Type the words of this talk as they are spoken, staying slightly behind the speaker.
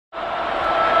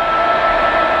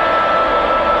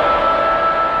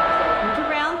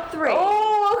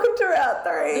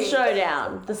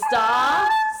The star,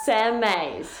 Sam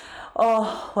Mays.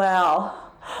 Oh,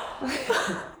 wow.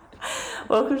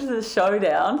 Welcome to the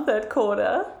showdown, third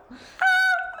quarter.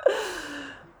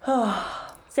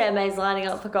 Sam Mays lining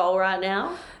up for goal right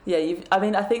now. Yeah, I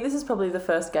think this is probably the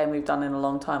first game we've done in a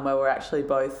long time where we're actually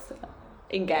both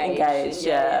engaged.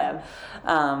 Yeah.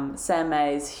 Sam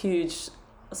Mays, huge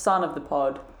son of the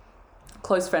pod,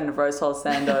 close friend of Rose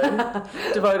Sando,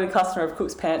 devoted customer of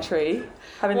Cook's Pantry,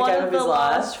 having the game of his life. One of the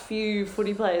last few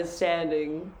footy players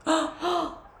standing.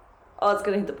 Oh, it's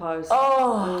going to hit the post.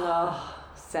 Oh.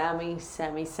 Sammy,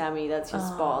 that's your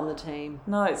spot on the team.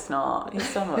 No, it's not.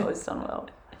 He's done well.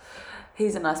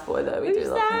 He's a nice boy, though. We Who's do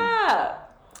love that? him.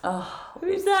 Oh,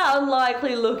 Who's that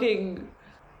unlikely looking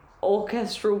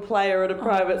orchestral player at a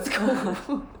private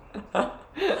school?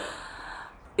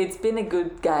 It's been a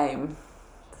good game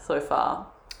so far.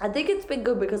 I think it's been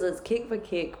good because it's kick for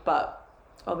kick, but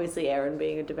obviously Aaron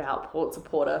being a devout Port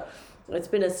supporter, it's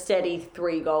been a steady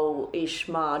 3-goal-ish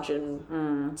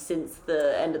margin since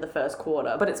the end of the first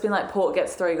quarter. But it's been like Port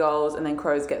gets 3 goals and then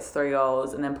Crows gets 3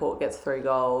 goals and then Port gets 3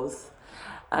 goals.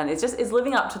 And it's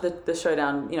living up to the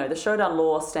showdown, the showdown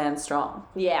law stands strong.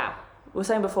 Yeah. We were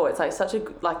saying before, it's like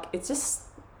it's just,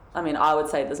 I would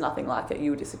say there's nothing like it. You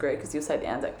would disagree because you'll say the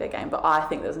Anzac Day game, but I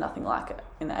think there's nothing like it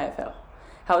in the AFL.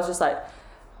 How it's just like,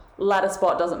 ladder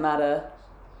spot doesn't matter,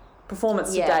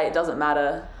 performance to date doesn't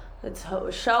matter. It's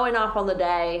showing up on the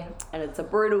day, and it's a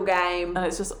brutal game. And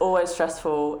it's just always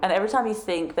stressful. And every time you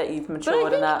think that you've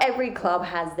matured But I think every club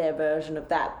has their version of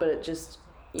that, but it just,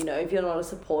 if you're not a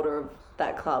supporter of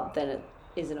that club, then it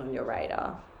isn't on your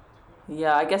radar.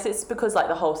 Yeah, I guess it's because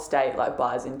the whole state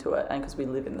buys into it, and because we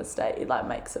live in the state, it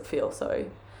makes it feel so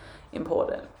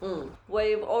important.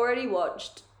 We've already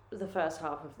watched the first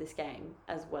half of this game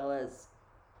as well as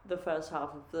the first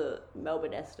half of the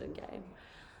Melbourne-Essendon game.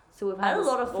 So we've had a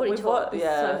lot of footy talk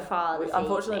so far this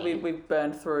unfortunately, evening. we've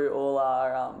burned through all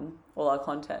our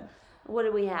content. What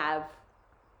do we have?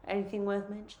 Anything worth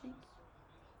mentioning?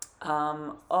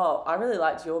 I really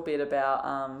liked your bit about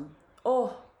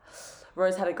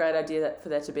Rose had a great idea for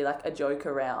there to be a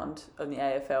joker round of the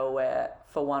AFL where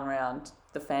for one round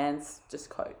the fans just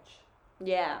coach.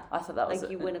 Yeah. I thought that was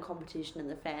you win a competition and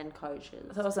the fan coaches.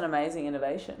 I thought it was an amazing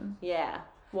innovation. Yeah.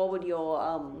 What would your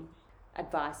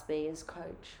advice be as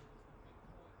coach?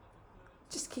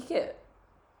 Just kick it.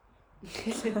 I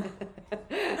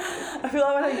feel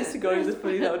like when I used to go to the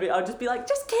footy, I'd just be like,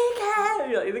 just kick it.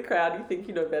 You're in the crowd, you think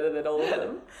you know better than all of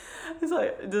them. It's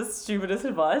the stupidest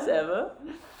advice ever.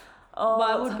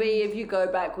 Mine would be if you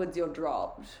go backwards, you're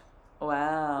dropped.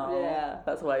 Wow. Yeah.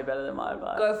 That's way better than my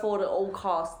advice. Go forward at all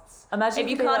costs. Imagine if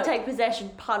you can't take possession,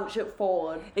 punch it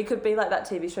forward. It could be like that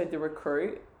TV show, The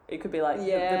Recruit. It could be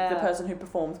the person who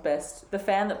performs best, the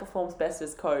fan that performs best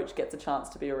as coach gets a chance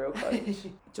to be a real coach.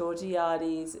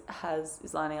 Georgiades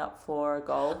is lining up for a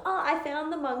goal. Oh, I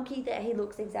found the monkey that he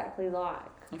looks exactly like.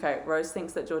 Okay, Rose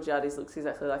thinks that Georgiades looks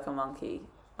exactly like a monkey.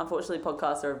 Unfortunately,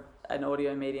 podcasts are an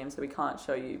audio medium, so we can't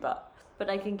show you, but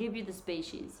I can give you the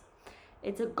species.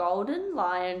 It's a golden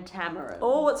lion tamarin.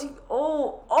 Oh, what's he? Mitch!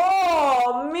 Oh,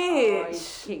 he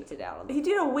kicked it out. He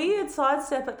did a weird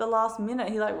sidestep at the last minute.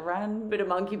 He ran. Bit of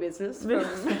monkey business from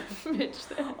Mitch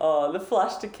there. Oh, the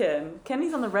flash to Ken.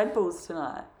 Kenny's on the Red Bulls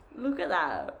tonight. Look at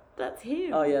that. That's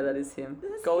him. Oh yeah, that is him.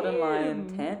 That's Golden him. Lion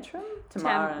Tantrum?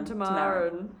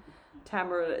 Tamarin.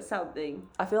 Something.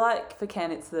 I feel like for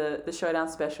Ken, it's the showdown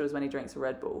special is when he drinks a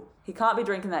Red Bull. He can't be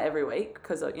drinking that every week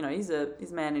because he's a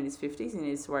man in his 50s. He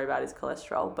needs to worry about his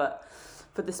cholesterol. But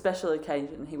for the special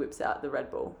occasion, he whips out the Red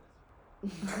Bull.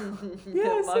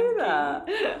 Yeah, I see that.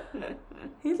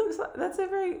 He looks like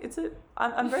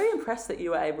I'm very impressed that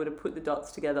you were able to put the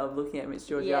dots together of looking at Mitch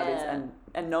Georgiades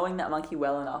and knowing that monkey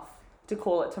well enough to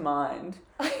call it to mind.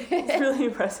 It's really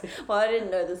impressive. Well, I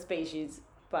didn't know the species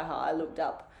by heart. I looked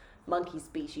up monkey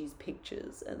species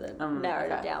pictures and then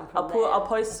narrowed it down from there. I'll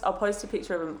post a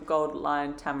picture of a gold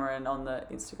lion tamarin on the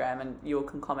Instagram, and you all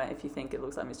can comment if you think it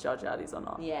looks like Miss Georgiades or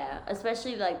not. Yeah,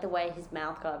 especially the way his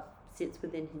mouth guard sits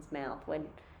within his mouth when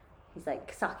he's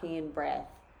sucking in breath.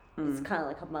 It's kind of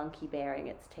like a monkey baring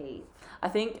its teeth. I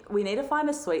think we need to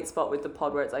find a sweet spot with the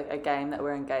pod where it's a game that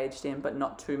we're engaged in, but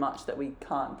not too much that we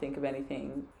can't think of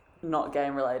anything not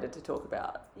game related to talk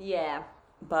about. Yeah.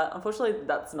 But unfortunately,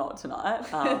 that's not tonight.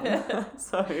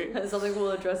 So that's something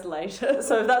we'll address later.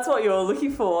 So if that's what you're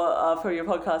looking for your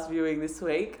podcast viewing this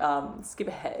week, skip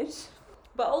ahead.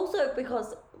 But also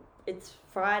because it's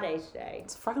Friday today.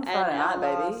 It's fucking Friday night,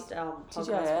 baby. Last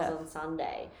podcast was on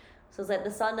Sunday. So it's the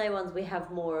Sunday ones we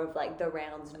have more of the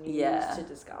rounds news to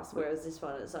discuss, whereas this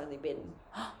one it's only been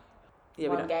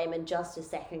one game and just a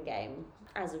second game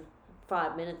as of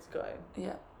 5 minutes ago.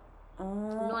 Yeah.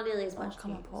 Not nearly as much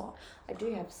come on, news. Port. I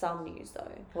do have some news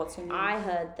though. What's your news? I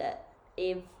heard that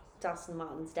if Dustin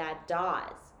Martin's dad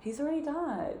dies, He's already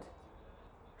died.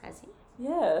 has he?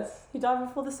 Yes, he died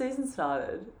before the season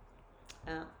started.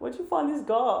 Oh. Where'd you find his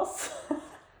goss?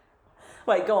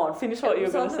 Wait, go on. Finish what you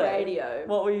were going to say. It was on the radio.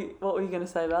 What were you going to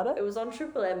say about it? It was on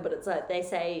Triple M, but it's like they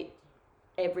say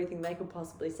everything they could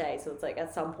possibly say, so it's like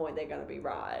at some point they're going to be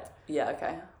right, Yeah,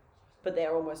 okay. but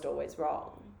they're almost always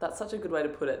wrong. That's such a good way to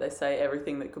put it. They say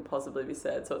everything that could possibly be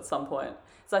said, so at some point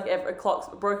it's like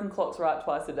broken clock's right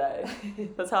twice a day.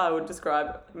 That's how I would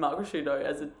describe Mark Rashudo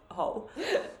as a whole.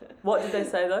 What did they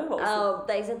say though? What was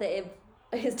They said that if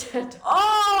his dad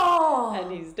Oh!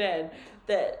 and he's dead,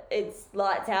 that it's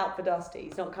lights out for Dusty.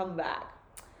 He's not coming back.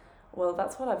 Well,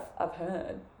 that's what I've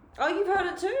heard. Oh, you've heard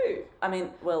it too. I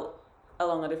mean, well,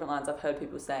 along the different lines, I've heard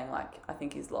people saying like, I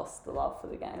think he's lost the love for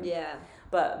the game. Yeah.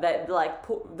 But they like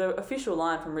the official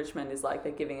line from Richmond is like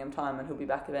they're giving him time and he'll be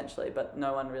back eventually, but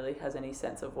no one really has any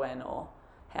sense of when or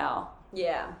how.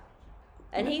 Yeah.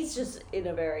 And he's just in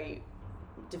a very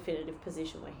definitive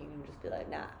position where he can just be like,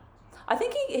 nah. I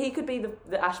think he could be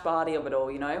the Ash Barty of it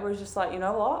all, you know, where he's just like, you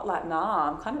know what, like, nah,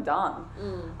 I'm kind of done.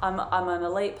 I'm an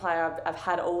elite player. I've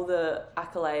had all the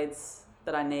accolades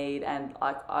that I need, and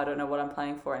like I don't know what I'm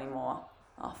playing for anymore.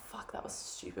 Oh fuck, that was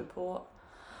stupid, Port.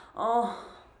 Oh.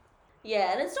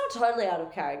 Yeah, and it's not totally out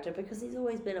of character because he's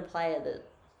always been a player that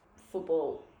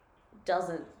football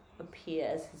doesn't appear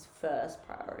as his first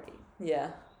priority.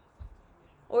 Yeah.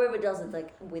 Or if it does, it's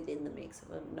like within the mix of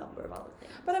a number of other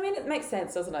things. But I mean, it makes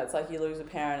sense, doesn't it? It's like you lose a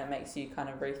parent, it makes you kind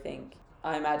of rethink.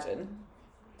 I imagine,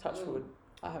 touch wood,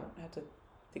 I haven't had to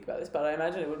think about this, but I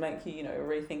imagine it would make you, you know,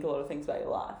 rethink a lot of things about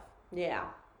your life. Yeah.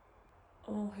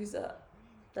 Oh, who's that?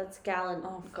 That's Gallant.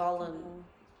 Gollan.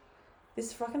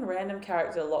 This fucking random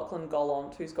character, Lachlan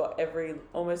Gollant, who's got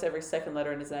almost every second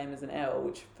letter in his name is an L,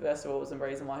 which first of all was the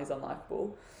reason why he's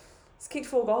unlikable. He's kicked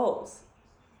 4 goals.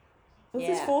 What's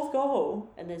his 4th goal?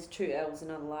 And there's 2 L's in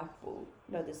unlikable.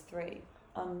 No, there's 3.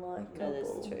 Unlikable. No,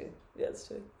 there's 2. Yeah, it's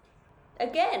 2.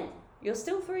 Again, you're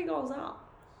still 3 goals up.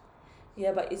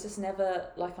 Yeah, but it's just never,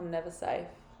 like, I'm never safe.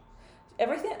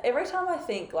 Every time I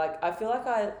think, like, I feel like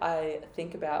I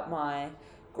think about my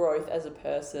growth as a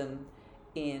person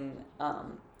in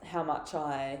how much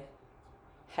I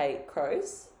hate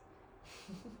Crows.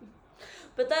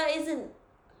 But that isn't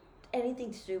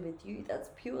anything to do with you. That's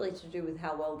purely to do with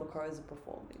how well the Crows are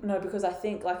performing. No, because I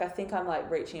think I'm like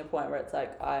reaching a point where it's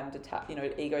like I'm detached, you know,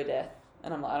 ego death,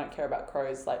 and I'm like I don't care about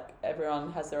Crows. Like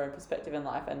everyone has their own perspective in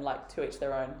life, and like to each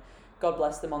their own. God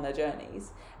bless them on their journeys.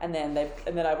 And then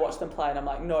I watch them play, and I'm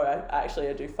like, no,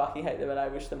 I do fucking hate them, and I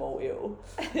wish them all ill.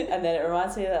 And then it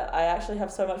reminds me that I actually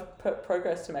have so much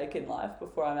progress to make in life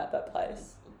before I'm at that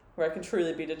place where I can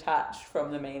truly be detached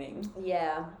from the meaning.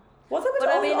 Yeah. What's up with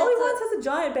Ollie? Ollie Wines has a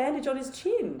giant bandage on his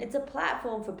chin. It's a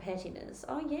platform for pettiness.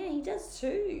 Oh yeah, he does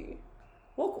too.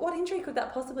 What injury could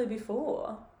that possibly be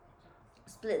for?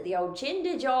 Split the old chin,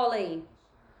 did you, Ollie?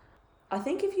 I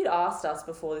think if you'd asked us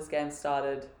before this game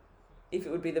started if it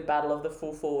would be the battle of the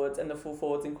full forwards, and the full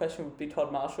forwards in question would be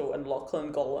Todd Marshall and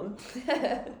Lachlan Gollan,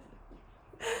 I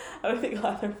don't think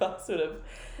either of us would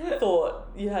have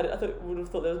thought would have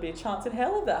thought there would be a chance in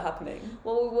hell of that happening.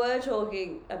 Well, we were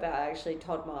talking about actually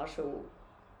Todd Marshall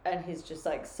and his just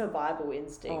like survival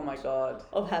instinct. Oh my god.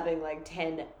 Of having like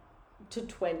 10 to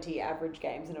 20 average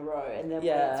games in a row, and then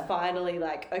when it's finally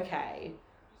like, okay.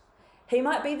 He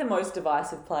might be the most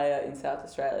divisive player in South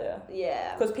Australia.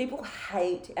 Yeah. Because people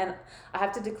hate, and I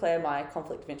have to declare my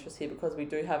conflict of interest here because we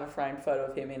do have a framed photo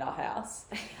of him in our house.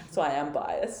 So I am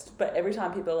biased. But every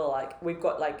time people are like, we've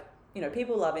got like, you know,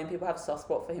 people love him, people have a soft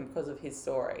spot for him because of his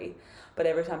story. But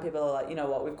every time people are like, you know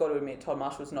what, we've got to admit Todd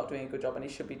Marshall's not doing a good job and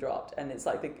he should be dropped. And it's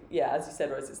like, as you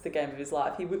said, Rose, it's the game of his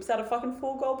life. He whips out a fucking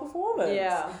 4-goal performance.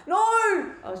 Yeah. No!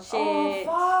 Oh, shit. Oh,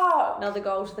 fuck! Another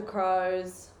goal to the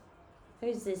Crows.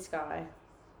 Who's this guy?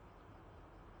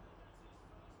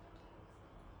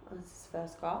 Oh, this is his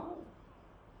first goal.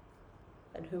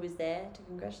 And who was there to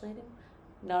congratulate him?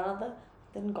 None other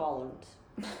than Golland.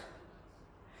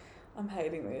 I'm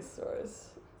hating these stories.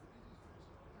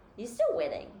 You're still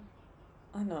winning.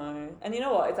 I know. And you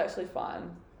know what? It's actually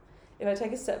fine. If I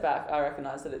take a step back, I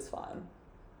recognise that it's fine.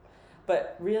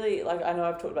 But really, like, I know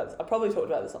I've talked about this. I've probably talked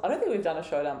about this. I don't think we've done a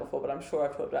showdown before, but I'm sure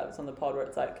I've talked about this on the pod where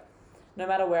it's like, no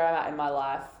matter where I'm at in my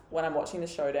life, when I'm watching the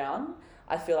showdown,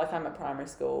 I feel like I'm at primary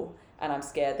school and I'm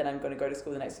scared that I'm going to go to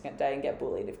school the next day and get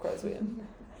bullied if Crows win.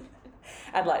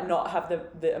 And like not have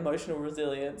the emotional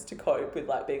resilience to cope with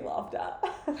like being laughed at.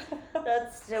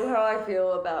 That's still how I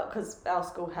feel about, because our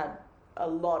school had a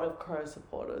lot of Crow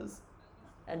supporters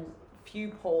and few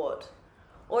Port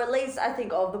Or at least I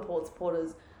think of the Port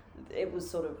supporters, it was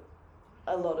sort of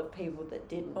a lot of people that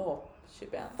didn't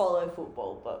Shit bounce. follow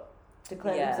football but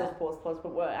declared themselves Port supporters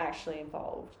but weren't actually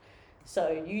involved.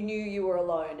 So you knew you were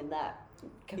alone in that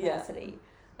capacity.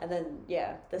 And then,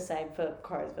 the same for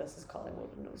Crows versus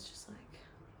Collingwood. And it was just like...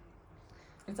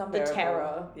 It's unbearable. The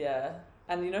terror. Yeah.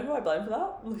 And you know who I blame for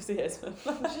that? Lucy Esmond.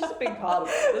 She's a big part of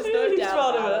it. There's no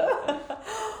doubt about it.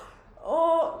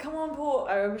 Oh, come on, Port.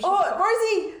 I remember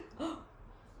Rosie!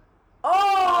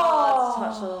 it's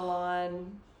touched on the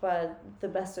line by the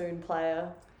bassoon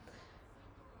player.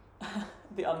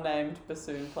 The unnamed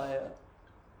bassoon player.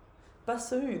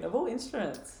 Bassoon, of all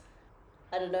instruments.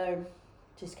 I don't know.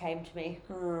 Just came to me.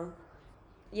 Hmm.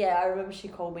 Yeah, I remember she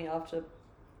called me after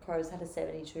Crows had a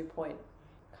 72-point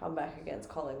comeback against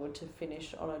Collingwood to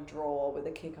finish on a draw with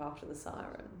a kick after the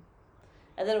siren.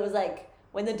 And then it was like,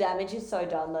 when the damage is so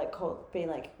done, like, being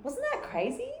like, wasn't that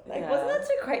crazy? Like, wasn't that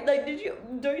so crazy? Like,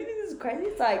 don't you think this is crazy?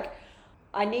 It's like,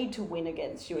 I need to win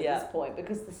against you at this point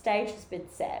because the stage has been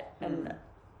set and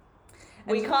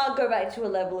we can't go back to a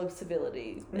level of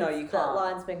civility. No, you can't. That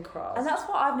line's been crossed. And that's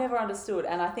what I've never understood.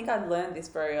 And I think I learned this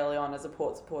very early on as a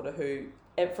Port supporter who,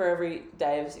 for every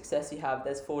day of success you have,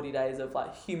 there's 40 days of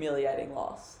like humiliating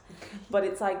loss. But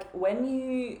it's like when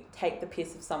you take the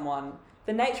piss of someone,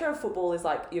 the nature of football is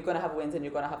like you're going to have wins and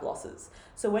you're going to have losses.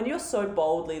 So when you're so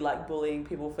boldly like bullying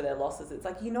people for their losses, it's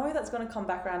like, you know, that's going to come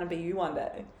back around and be you one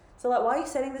day. So like, why are you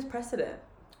setting this precedent?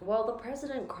 Well, the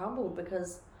precedent crumbled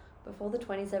because before the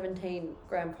 2017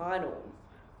 grand final,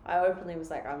 I openly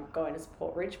was like, I'm going to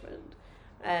support Richmond.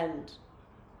 And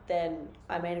then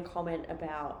I made a comment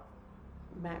about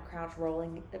Matt Crouch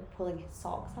pulling his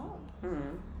socks up.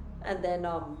 Mm. And then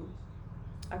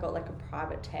I got like a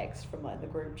private text from like the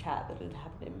group chat that had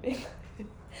happened in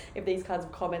if these kinds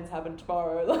of comments happen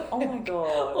tomorrow. Like, oh my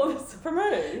God. From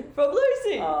who? From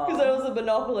Lucy. Because Oh. there was a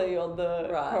monopoly on the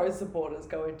Right. Crows supporters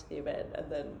going to the event.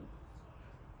 And then,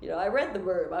 you know, I read the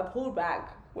room. I pulled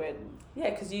back when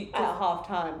Because at half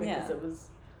time because it was,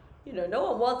 you know, no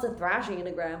one wants a thrashing in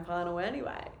a grand final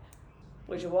anyway.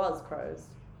 Which it was, Crows.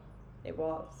 It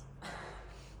was.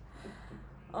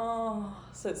 Oh,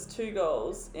 so it's 2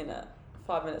 goals in it.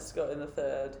 5 minutes to go in the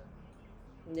third.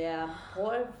 Yeah.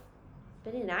 Port have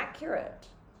been inaccurate.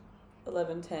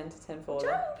 11-10 to 10-4. Which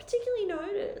I haven't particularly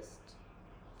noticed.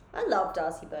 I love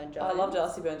Darcy Byrne-Jones. I love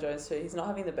Darcy Byrne-Jones too. He's not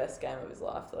having the best game of his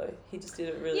life though. He just did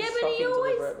it really Yeah, but shocking he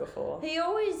always- deliberate before. He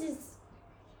always is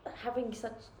having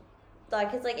such...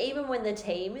 Like, it's like even when the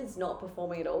team is not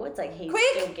performing at all, it's like he's Quick!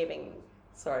 still giving...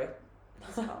 Sorry.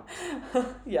 his top.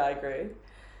 Yeah, I agree.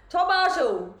 Tom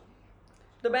Marshall!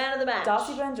 The man of the match.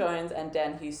 Darcy Byrne-Jones and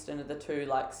Dan Houston are the 2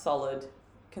 like solid,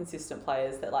 consistent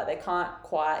players that like they can't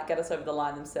quite get us over the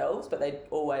line themselves, but they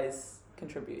always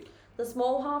contribute. The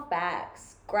small half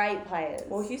backs. Great players.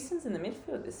 Well, Houston's in the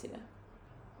midfield this year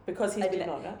because I did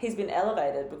not know. he's been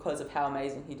elevated because of how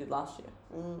amazing he did last year.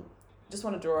 Just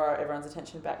want to draw everyone's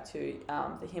attention back to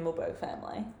the Himmelberg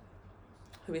family,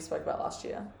 who we spoke about last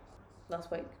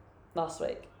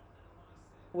week.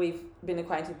 We've been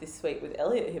acquainted this week with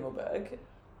Elliot Himmelberg,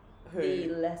 who The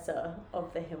lesser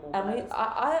of the Himmelbergs. and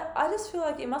I just feel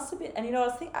like it must have been, and you know,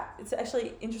 I think it's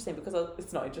actually interesting because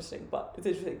it's not interesting, but it's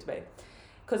interesting to me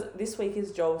because this week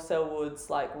is Joel Selwood's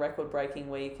like record-breaking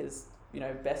week as, you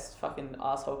know, best fucking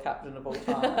asshole captain of all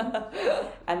time.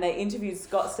 And they interviewed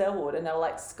Scott Selwood and they were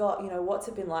like, Scott, you know, what's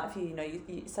it been like for you? You know,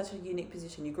 you're such a unique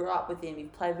position. You grew up with him,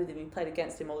 you've played with him, you've played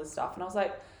against him, all this stuff. And I was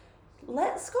like,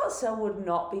 let Scott Selwood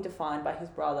not be defined by his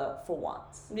brother for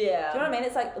once. Yeah. Do you know what I mean?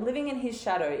 It's like living in his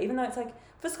shadow, even though it's like,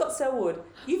 for Scott Selwood,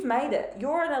 you've made it.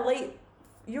 You're an elite.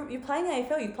 You're playing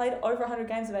AFL. You've played over 100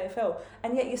 games of AFL,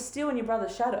 and yet you're still in your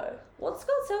brother's shadow. What's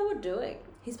Scott Selwood doing?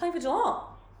 He's playing for Geelong.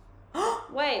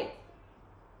 Wait.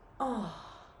 Oh.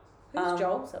 Who's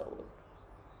Joel Selwood?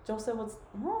 Joel Selwood's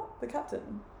the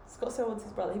captain. Scott Selwood's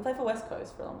his brother. He played for West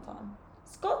Coast for a long time.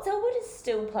 Scott Selwood is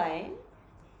still playing.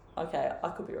 Okay, I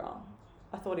could be wrong.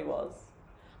 I thought he was.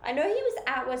 I know he was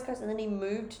at West Coast and then he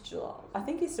moved to Geelong. I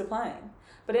think he's still playing.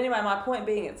 But anyway, my point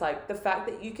being, it's like the fact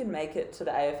that you can make it to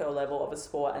the AFL level of a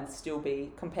sport and still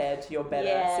be compared to your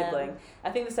better sibling. I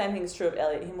think the same thing is true of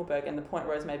Elliot Himmelberg, and the point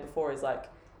Rose made before is like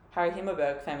Harry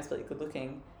Himmelberg, famously good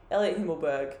looking. Elliot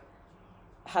Himmelberg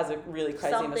has a really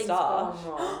crazy Something's moustache. gone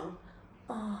wrong.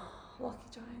 Oh, Lockie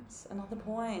Jones, another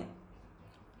point.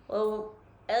 Well,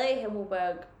 Elliot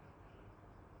Himmelberg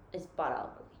is butt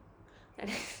ugly. And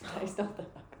he's not that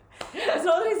ugly. It's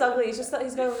not that he's ugly, it's just that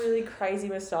he's got a really crazy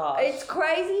moustache. It's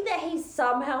crazy that he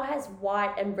somehow has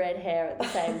white and red hair at the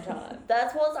same time.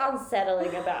 That's what's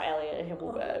unsettling about Elliot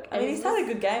Himmelberg. I mean, he's had a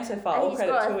good game so far. All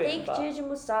credit to him. He's got a thick ginger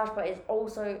moustache, but it's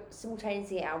also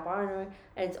simultaneously albino,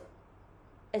 and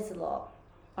it's a lot.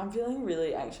 I'm feeling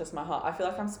really anxious. I feel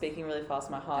like I'm speaking really fast.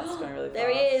 My heart's going really fast.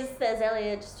 There he is. There's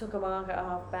Elliot. Just took a mark at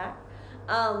half back.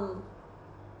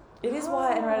 It is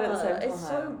white and red at the same time. It's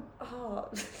so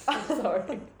hard.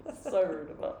 Sorry. So rude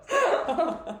of us.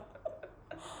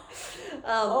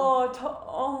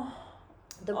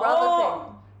 The brother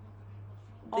thing.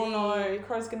 Oh no,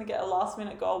 Crow's going to get a last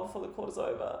minute goal before the quarter's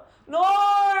over. No!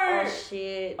 Oh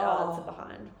shit. Oh, that's a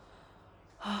behind.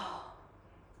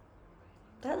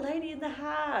 That lady in the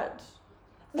hat.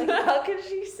 How can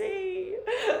she see?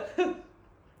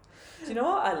 Do you know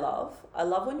what I love? I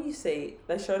love when you see,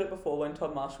 they showed it before when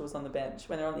Todd Marshall was on the bench,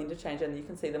 when they're on the interchange and you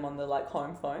can see them on the like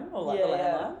home phone or like the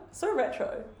landline. So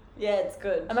retro. Yeah, it's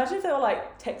good. Imagine if they were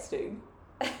like texting.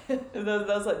 there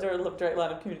was like a direct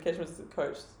line of communication with the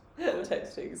coach. They were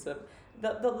texting. So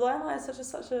the landline is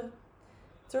such a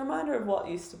it's a reminder of what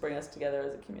used to bring us together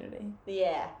as a community.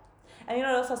 Yeah. And you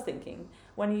know what else I was thinking?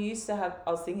 When you used to have,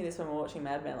 I was thinking this when we were watching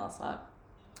Mad Men last night,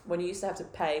 when you used to have to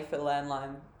pay for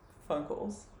landline phone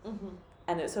calls. Mm-hmm.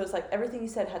 And so it's like everything you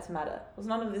said had to matter. It was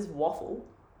none of this waffle.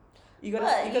 You got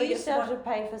to used to have to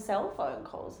pay for cell phone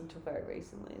calls until very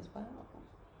recently as well.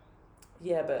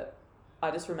 Yeah, but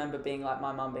I just remember being like,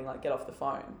 my mum being like, get off the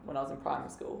phone when I was in primary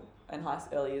school and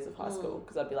early years of high school,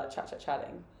 because I'd be like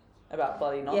chatting about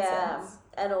bloody nonsense.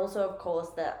 Yeah, and also of course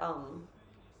that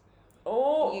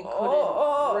you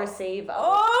couldn't receive.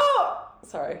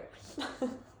 Sorry.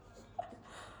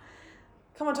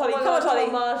 Come on, Toddy. Come on,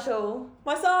 Toddy. Marshall.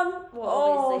 My son. Well,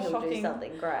 obviously he'll shocking. do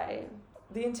something great.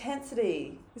 The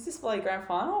intensity. Is this bloody grand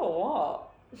final or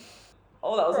what?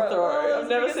 Oh, that was a throw. I've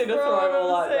never seen a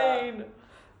throw like that.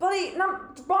 Bloody, no,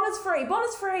 Bonner's free.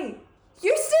 Bonner's free.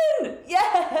 Houston.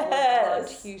 Yes.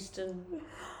 Oh, Houston.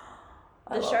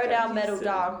 The showdown medal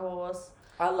dark horse.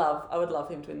 I would love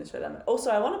him to win the showdown medal. Also,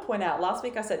 I want to point out, last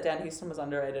week I said Dan Houston was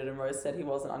underrated and Rose said he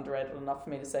wasn't underrated enough for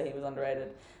me to say he was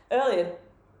underrated. Earlier,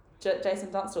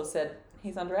 Jason Dunstall said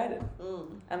he's underrated.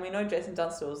 And we know Jason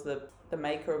Dunstall's the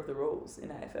maker of the rules in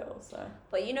AFL. So.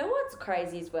 But you know what's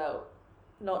crazy as well?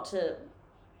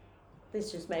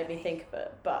 This just made me think of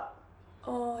it, but...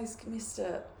 Oh, he's missed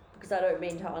it. Because I don't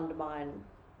mean to undermine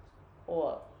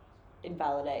or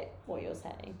invalidate what you're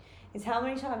saying, is how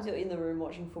many times you're in the room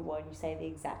watching football and you say the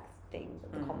exact thing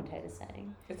that the commentator's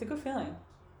saying. It's a good feeling.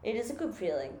 It is a good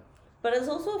feeling. But it's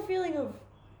also a feeling of,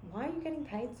 why are you getting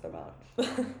paid so much?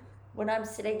 When I'm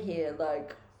sitting here,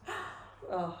 like,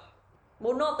 oh.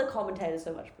 Well, not the commentator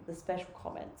so much, but the special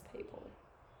comments people.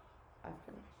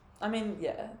 I mean,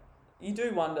 yeah. You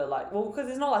do wonder, like, well, because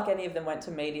it's not like any of them went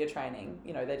to media training.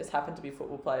 You know, they just happen to be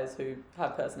football players who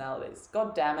have personalities.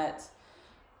 God damn it.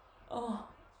 Oh,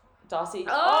 Darcy.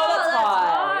 Oh, that's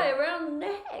high. Around the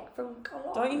neck from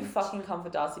Cologne. Don't you fucking come for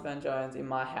Darcy Byrne-Jones in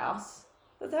my house.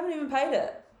 They haven't even paid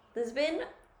it. There's been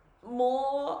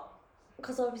more,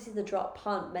 because obviously the drop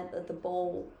punt meant that the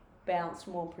ball bounced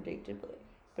more predictably.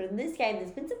 But in this game,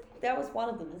 that was one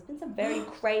of them. There's been some very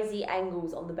crazy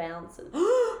angles on the bounces.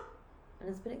 And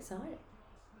it's been exciting.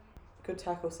 Good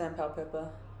tackle, Sam Powell-Pepper.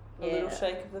 A little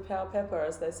shake of the Powell-Pepper,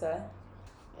 as they say.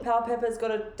 Powell-Pepper's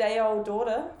got a day-old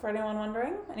daughter, for anyone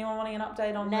wondering. Anyone wanting an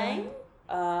update on name?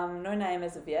 No name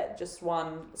as of yet. Just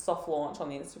one soft launch on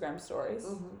the Instagram stories.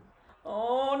 Mm-hmm.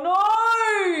 Oh,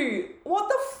 no! What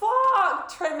the fuck?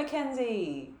 Trent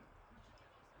McKenzie.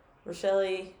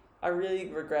 Rochelle, I really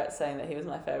regret saying that he was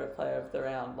my favourite player of the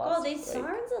round last week. God, these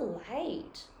sirens are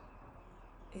late.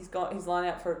 He's lining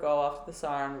up for a goal after the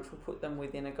siren, which will put them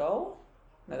within a goal.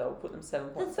 No, that will put them 7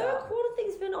 points The third out. quarter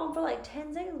thing's been on for like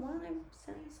 10 seconds. Why aren't they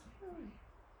sending siren?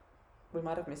 We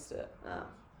might have missed it.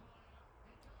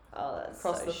 Oh, that's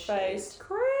Across so the face. shit.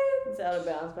 Cringe. It's out of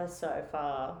bounds by so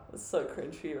far. It's so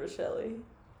cringe for you, Rochelle.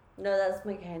 No, that's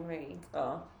McHenry.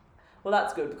 Oh. Well,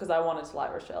 that's good, because I wanted to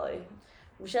like Rochelle.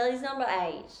 Rochelle's number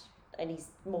 8, and he's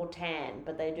more tan,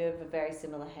 but they do have a very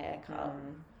similar haircut.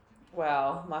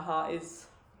 Wow, my heart is...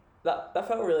 That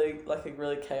felt really like a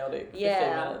really chaotic 15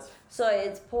 minutes. So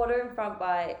it's Porter in front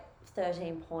by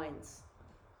 13 points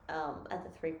at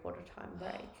the 3/4 time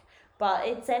break. But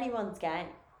it's anyone's game.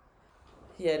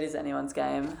 Yeah, it is anyone's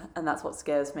game, and that's what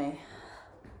scares me.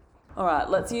 All right,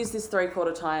 let's use this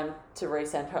 3/4 time to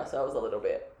recenter ourselves a little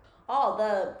bit. Oh,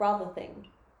 the brother thing.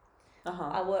 I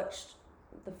Uh-huh. watched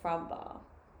the front bar.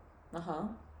 Uh-huh.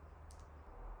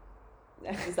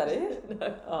 Is that it?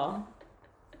 No. Oh.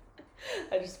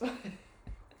 I just...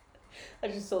 I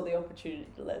just saw the opportunity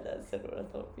to let that settle. I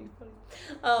thought it'd be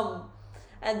funny.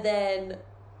 And then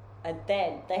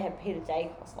they had Peter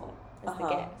Dacos on as the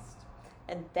guest,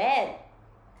 and then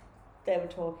they were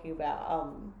talking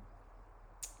about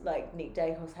like Nick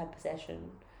Dacos had possession,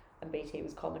 and BT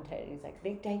was commentating. He's like,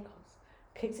 Nick Dacos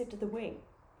kicks it to the wing,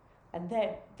 and then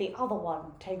the other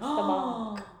one takes the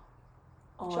mark.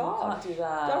 Oh, Josh. I can't do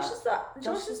that.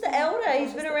 Josh is the elder.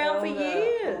 He's been around for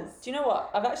years. Do you know what?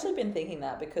 I've actually been thinking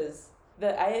that because the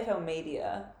AFL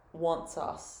media wants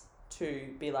us to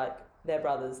be like their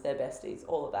brothers, their besties,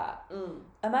 all of that.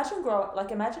 Imagine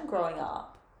growing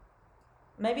up.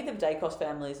 Maybe the Dacos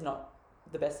family is not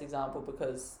the best example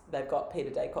because they've got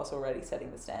Peter Dacos already setting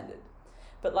the standard.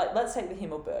 But like, let's take the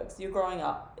Himmelbergs. You're growing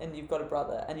up and you've got a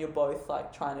brother, and you're both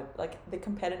like trying to like the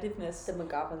competitiveness, The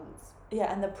McGoverns.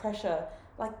 yeah, and the pressure.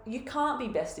 Like, you can't be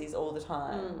besties all the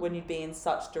time when you'd be in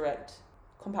such direct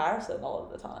comparison a lot of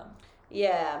the time.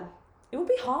 Yeah. It would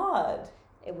be hard.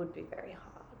 It would be very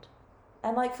hard.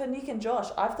 And, like, for Nick and Josh,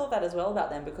 I've thought that as well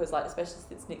about them because, like, especially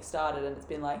since Nick started and it's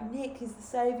been like, Nick, he's the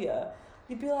saviour.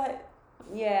 You'd be like,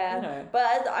 Yeah. you know.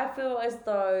 But I feel as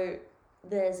though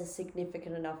there's a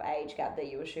significant enough age gap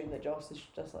that you assume that Josh is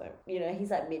just like,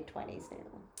 he's like mid-20s now.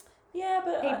 Yeah,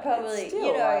 but He probably,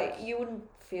 still, like, you wouldn't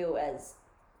feel as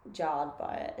jarred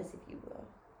by it as if you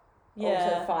were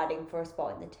also fighting for a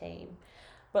spot in the team.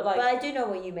 But I do know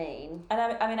what you mean. And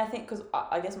I mean, I think because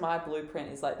I guess my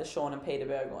blueprint is like the Sean and Peter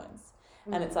Burgoynes.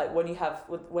 And it's like when you have,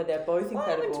 where they're both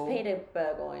incredible. What happened to Peter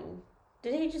Burgoyne?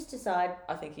 Did he just decide?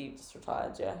 I think he just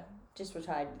retired, yeah. Just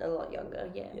retired a lot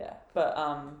younger, yeah. Yeah, but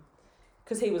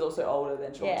because he was also older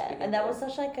than Sean. Yeah, and that was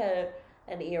such like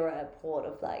an era at Port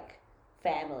of like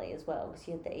family as well, because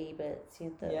you had the Eberts,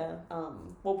 you had the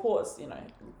well, Port's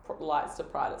likes to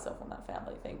pride itself on that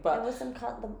family thing, but there was some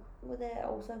were there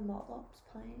also Motlops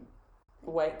playing?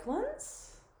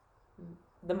 Wakelands?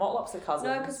 The Motlops are cousins.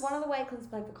 No, because one of the Wakelands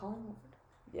played for Collingwood.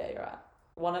 Yeah, you're right.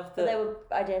 One of But they were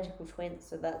identical twins,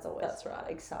 so that's always right.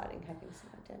 exciting having some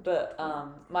identity. But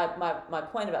my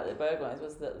point about the Burgoynes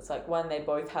was that it's like when they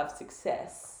both have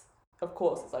success, of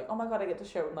course it's like, oh my god, I get to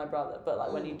share it with my brother. But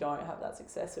like when you don't have that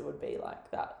success, it would be like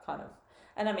that kind of.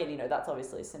 And I mean, that's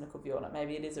obviously a cynical view on it.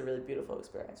 Maybe it is a really beautiful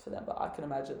experience for them, but I can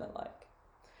imagine that like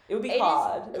it would be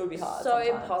hard. It would be hard. So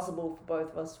sometimes. impossible for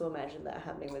both of us to imagine that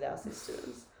happening with our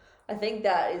sisters. I think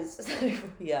that is.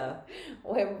 Yeah.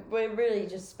 We're really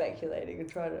just speculating and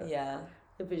trying to. Yeah.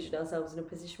 Envision ourselves in a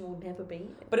position we'll never be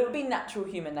in. But it would be natural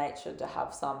human nature to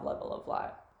have some level of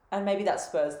like, and maybe that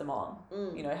spurs them on.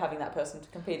 Having that person to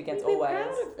compete against We'd be always.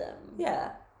 proud of them.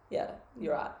 Yeah,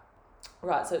 you're right.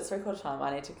 Right, so it's 3/4 time.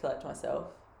 I need to collect myself.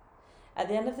 At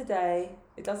the end of the day,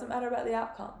 it doesn't matter about the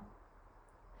outcome.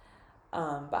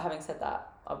 But having said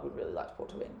that, I would really like Port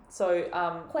to win. So,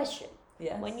 Question.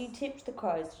 Yes. When you tipped the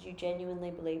Crows, did you genuinely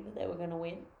believe that they were going to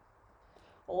win?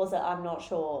 Or was it, I'm not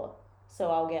sure, so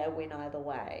I'll get a win either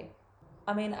way?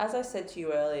 I mean, as I said to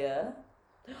you earlier...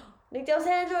 Nick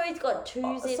D'Alessandro, he's got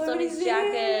two zips on his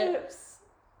jacket.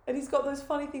 And he's got those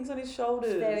funny things on his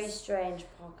shoulders. Very strange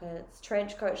pockets.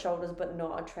 Trench coat shoulders, but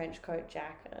not a trench coat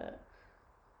jacket.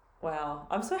 Wow.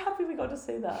 I'm so happy we got to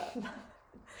see that.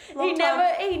 He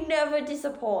never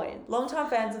disappoints.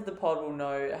 Long-time fans of the pod will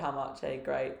know how much a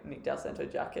great Nick D'Alessandro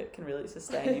jacket can really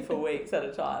sustain you for weeks at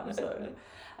a time. So,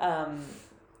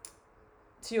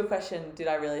 to your question, did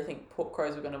I really think Port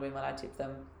Crows were going to win when I tipped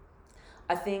them?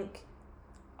 I think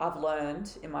I've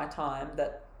learned in my time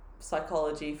that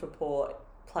psychology for Port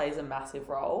plays a massive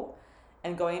role.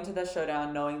 And going into the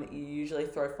showdown, knowing that you usually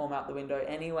throw form out the window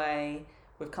anyway,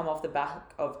 we've come off the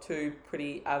back of two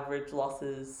pretty average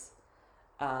losses.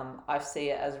 I see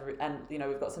it as,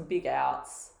 we've got some big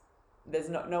outs. There's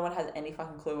no one has any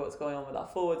fucking clue what's going on with our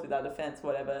forwards, with our defence,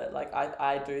 whatever. Like,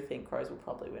 I do think Crows will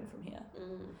probably win from here.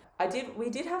 We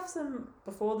did have some,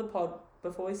 before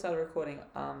we started recording,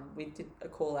 we did a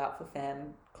call out for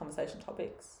fan conversation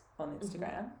topics on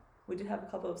Instagram. We did have a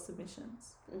couple of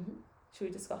submissions. Should we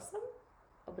discuss them?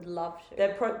 I would love to.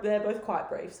 They're both quite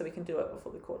brief, so we can do it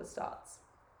before the quarter starts.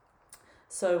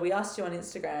 So we asked you on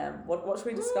Instagram, what should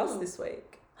we discuss this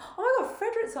week? Oh my god,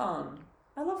 Frederick's on.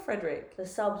 I love Frederick. The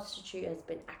substitute has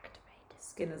been activated.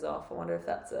 Skinner's off. I wonder if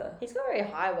that's a... He's got a very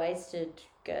high-waisted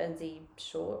Guernsey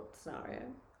short scenario.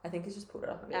 I think he's just pulled it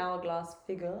up a bit. Hourglass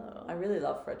figure. I really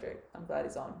love Frederick. I'm glad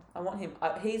he's on. I want him...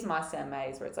 he's my Sam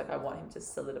Mays, where it's like I want him to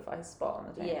solidify his spot on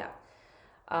the team.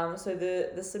 Yeah. So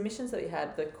the submissions that we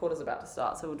had, the quarter's about to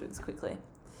start, so we'll do this quickly.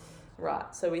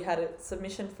 Right, so we had a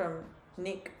submission from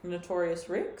Nick Notorious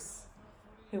Ricks,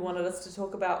 who wanted us to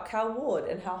talk about Cal Ward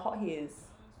and how hot he is.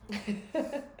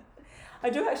 I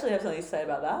do actually have something to say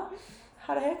about that.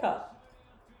 Had a haircut.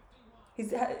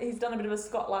 He's done a bit of a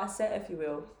Scott Lysette, if you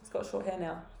will. He's got short hair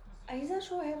now. He's had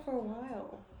short hair for a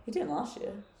while. He didn't last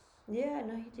year. Yeah,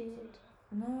 no, he did.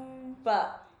 No.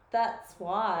 But that's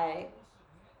why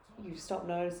you stopped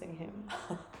noticing him.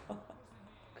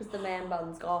 Because the man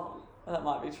bun's gone. That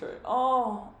might be true.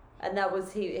 Oh. And that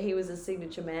was he was a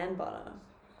signature man bunner.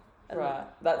 And Right.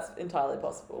 That's entirely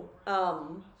possible.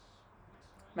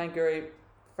 Manguri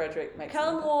Frederick makes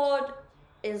Callum an impact. Ward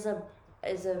is a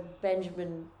Ben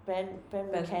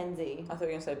McKenzie. I thought you were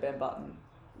going to say Ben Button.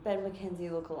 Ben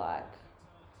McKenzie lookalike.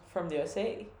 From the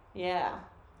OC. Yeah.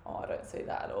 Oh, I don't see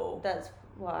that at all. That's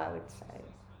what I would say.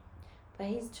 But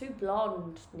he's too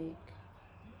blonde, Nick.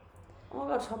 Oh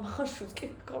my god, Tom Marshall's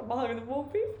got him in the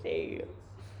 450.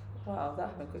 Wow, that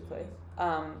happened quickly.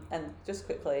 And just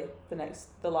quickly, the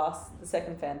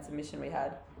second fan submission we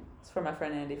had was from my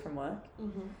friend Andy from work,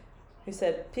 who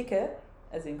said Pickett,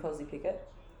 as in Cosy Pickett,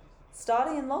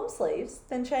 starting in long sleeves,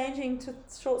 then changing to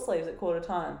short sleeves at quarter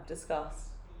time. Discuss.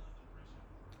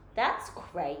 That's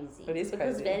crazy. It is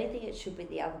because crazy. if anything, it should be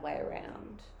the other way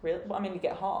around. Really? Well, I mean, you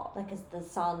get hot. Like as the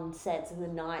sun sets and the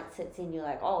night sets in, you're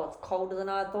like, oh, it's colder than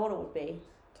I thought it would be.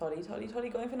 Toddy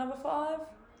going for number 5.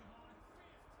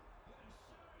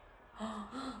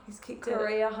 He's kicked it.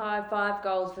 Career high 5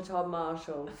 goals for Tom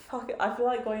Marshall. Fuck it. I feel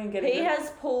like going and getting... He has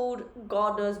pulled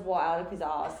God knows what out of his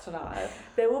ass tonight.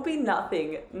 There will be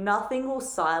nothing will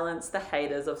silence the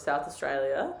haters of South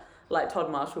Australia like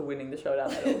Todd Marshall winning the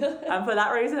showdown medal. And for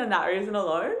that reason and that reason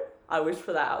alone, I wish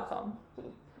for that outcome.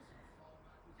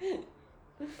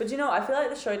 But you know, I feel like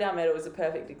the showdown medal is a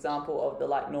perfect example of the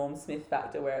like Norm Smith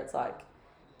factor, where it's like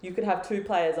you could have 2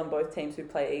 players on both teams who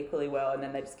play equally well and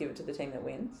then they just give it to the team that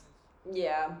wins.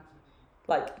 Yeah.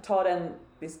 Like Todd and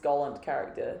this Golland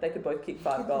character, they could both kick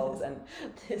 5 goals and...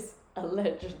 This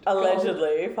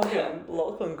allegedly, fucking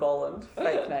Lachlan Golland,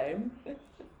 fake name.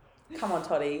 Come on,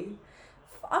 Toddy.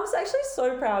 I'm actually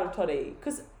so proud of Toddy,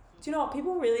 because do you know what?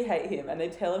 People really hate him, and they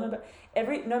tell him about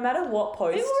no matter what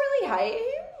post. People really hate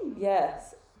him?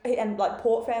 Yes. And like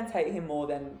Port fans hate him more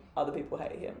than other people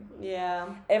hate him. Yeah.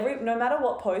 No matter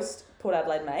what post Port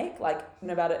Adelaide make, like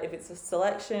no matter if it's a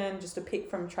selection, just a pick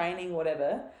from training,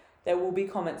 whatever, there will be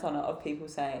comments on it of people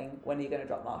saying, when are you going to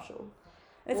drop Marshall?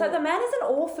 And it's like, the man is an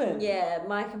orphan. Yeah,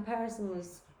 my comparison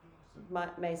was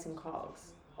Mason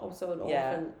Cox, also an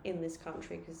orphan in this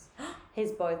country, because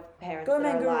his both parents that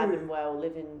are alive and well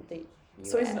live in the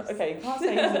US. So he's not, okay, you can't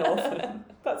say he's an orphan.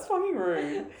 That's fucking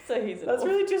rude. So he's an That's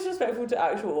orphan. really disrespectful to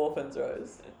actual orphans,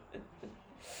 Rose.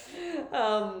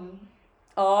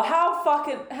 Oh,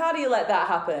 how do you let that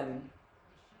happen?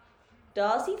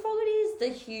 Darcy Fogarty is the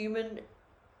human.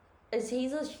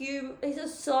 He's a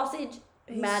sausage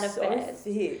manifest.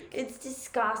 So thick. It's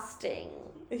disgusting.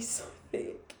 He's so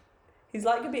thick. He's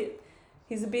like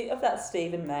he's a bit of that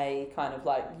Stephen May kind of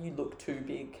like you look too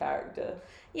big character.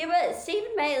 Yeah, but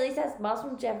Stephen May at least has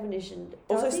muscle definition.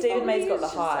 Also, Darcy Stephen Fogarty May's got is the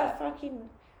just height.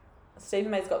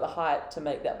 Stephen May's got the height to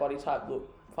make that body type look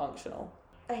functional.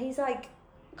 He's like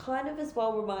kind of as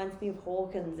well reminds me of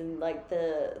Hawkins and like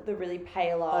the really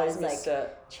pale eyes, he's like Mr.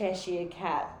 Cheshire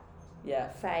cat Yeah.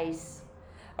 face.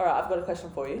 Alright, I've got a question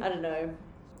for you. I don't know.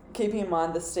 Keeping in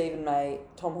mind the Stephen May,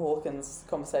 Tom Hawkins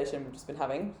conversation we've just been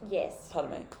having. Yes.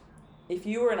 Pardon me. If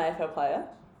you were an AFL player,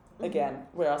 again,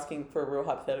 we're asking for a real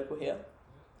hypothetical here,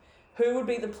 who would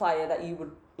be the player that you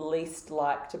would least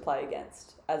like to play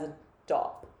against as a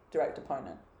DOP, direct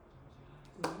opponent?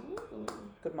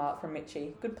 Good mark from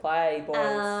Mitchie. Good play, boys.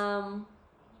 Come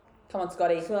on,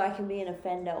 Scotty. So I can be an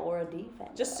offender or a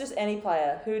defender. Just any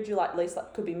player. Who would you like least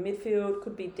like? Could be midfield,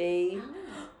 could be D.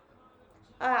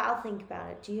 I'll think about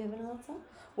it. Do you have an answer?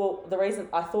 Well, the reason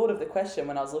I thought of the question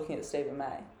when I was looking at Stephen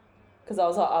May, because I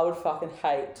was like, I would fucking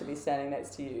hate to be standing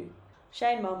next to you.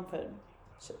 Shane Mumford.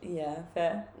 Yeah,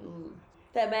 fair.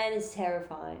 That man is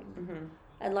terrifying. Mm-hmm.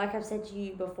 And like I've said to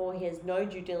you before, he has no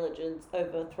due diligence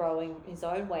over throwing his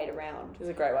own weight around. He's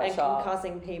a great white and shark.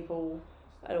 concussing people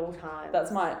at all times.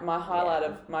 That's my highlight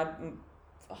of my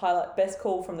highlight best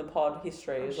call from the pod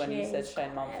history is when you said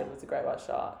Shane Mumford was a great white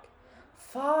shark.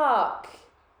 Fuck.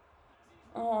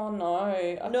 Oh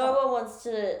no. No one wants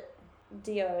to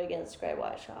DO against great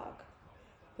white shark.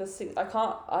 I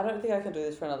don't think I can do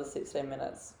this for another 16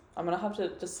 minutes. I'm gonna have to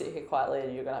just sit here quietly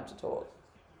and you're gonna have to talk.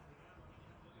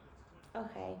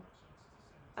 Okay.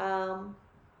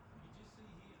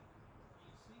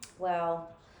 Well,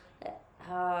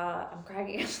 I'm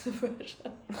cracking under the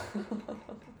pressure.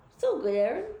 It's all good,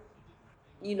 Aaron.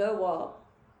 You know what?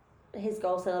 His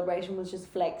goal celebration was just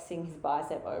flexing his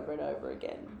bicep over and over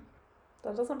again.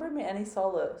 That doesn't bring me any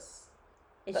solace.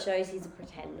 It shows he's a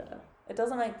pretender. It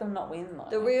doesn't make them not win though.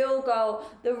 The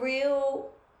real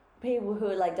people who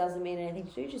are like doesn't mean anything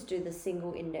to do, just do the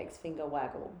single index finger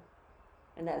waggle,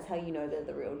 and that's how you know they're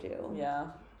the real deal. Yeah.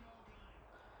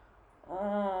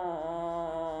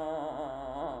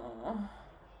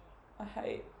 I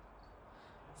hate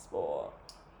sport.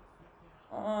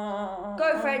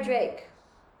 Go, Frederick.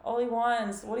 Ollie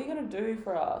Wines, what are you gonna do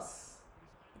for us?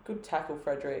 Good tackle,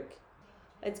 Frederick.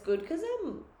 It's good because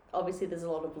obviously there's a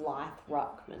lot of lithe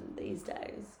ruckmen these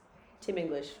days. Tim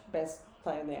English, best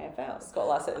player in the AFL. Scott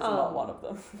Lassett is not one of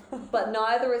them. But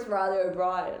neither is Riley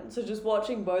O'Brien. So just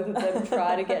watching both of them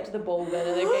try to get to the ball then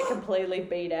and then get completely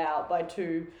beat out by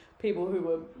two people who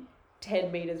were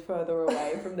 10 metres further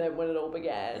away from them when it all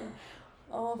began.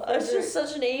 Oh, It's just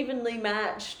such an evenly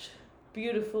matched,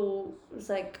 beautiful, it's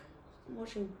like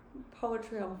watching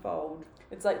poetry unfold.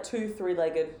 It's like 2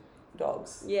 3-legged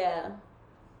dogs. Yeah.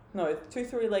 No, 2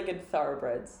 3-legged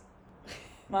thoroughbreds.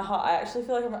 I actually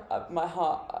feel like my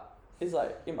heart is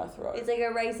like in my throat. It's like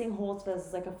a racing horse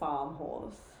versus like a farm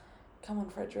horse. Come on,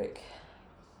 Frederick.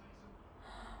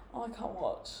 Oh, I can't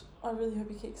watch. I really hope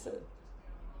he kicks it.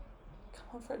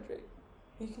 Come on, Frederick.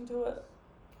 You can do it.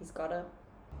 He's got it.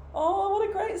 Oh, what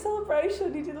a great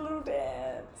celebration. He did a little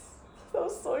dance. That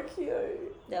was so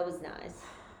cute. That was nice.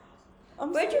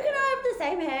 I'm Frederick and I have the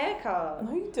same haircut.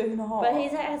 No, you do not. But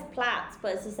his hair has plaits,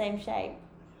 but it's the same shape.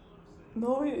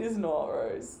 No, it is not,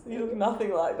 Rose. You look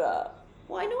nothing like that.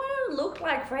 Well, I know I don't look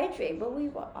like Frederick, but we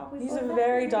He's both a have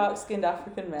very fringe. dark-skinned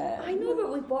African man. I know, but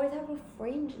we both have a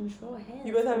fringe and short hair.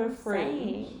 You both have a That's what I'm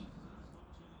fringe. saying.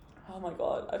 Oh my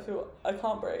god, I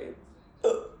can't breathe.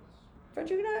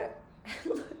 Frederick and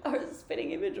I are a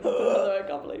spitting image of one another, I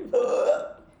can't believe.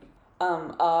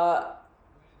 Our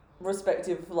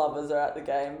respective lovers are at the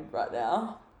game right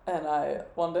now, and I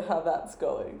wonder how that's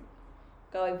going.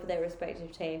 Going for their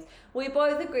respective teams. We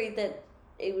both agreed that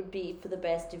it would be for the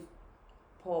best if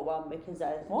Port won because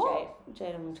Jaden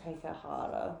will take her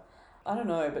harder. I don't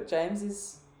know, but James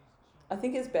is... I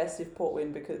think it's best if Port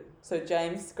win because... So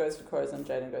James goes for Crows and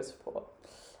Jaden goes for Port.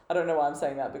 I don't know why I'm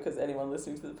saying that because anyone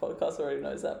listening to the podcast already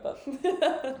knows that,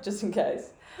 but just in case.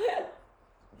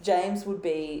 James would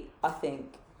be, I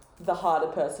think, the harder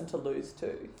person to lose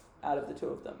to out of the two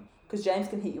of them. Because James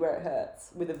can hit you where it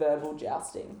hurts with a verbal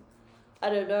jousting. I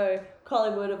don't know.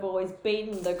 Collingwood have always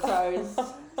beaten the Crows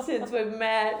since we've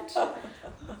met.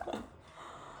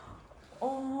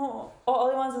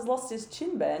 Ollie Wines has lost his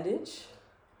chin bandage.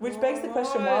 Which begs the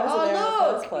question, why was it there in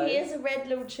the first place? He has a red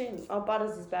little chin. Oh,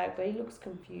 Butters is back, but he looks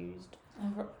confused.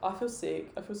 I feel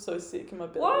sick. I feel so sick in my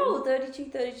belly. Whoa,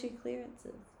 32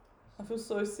 clearances. I feel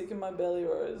so sick in my belly,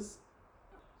 Rose.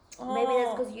 Maybe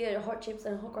that's because you had hot chips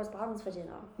and hot cross buns for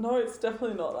dinner. No, it's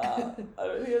definitely not that. I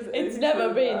don't think It's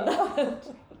never been that.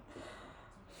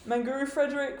 Manguru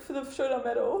Frederick for the Showdown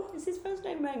medal. Is his first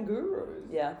name Manguru?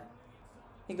 Yeah.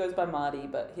 He goes by Marty,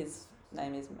 but his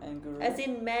name is Manguru. As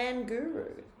in man guru.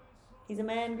 He's a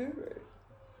man guru.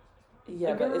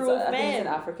 Yeah, but guru of I think it's men. an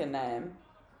African name.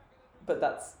 But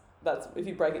that's if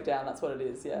you break it down, that's what it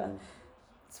is, yeah.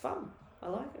 It's fun. I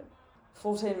like it.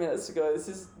 14 minutes to go. This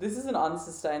is an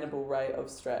unsustainable rate of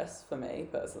stress for me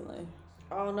personally.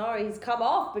 Oh no, he's come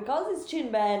off because his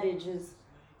chin bandage is...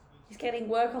 He's getting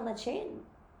work on the chin.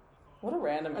 What a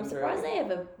random I'm injury. surprised they have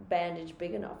a bandage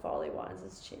big enough for Ollie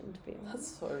Wines' chin, to be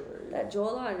honest. That's so rude. That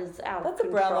jawline is out That's of a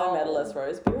control. Brownlow medalist,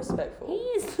 Rose. Be respectful. He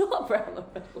is not a Brownlow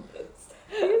medalist.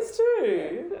 He is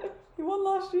too. He won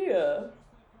last year.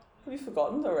 Have you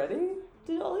forgotten already?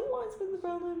 Did Ollie Wines win the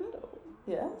Brownlow medal?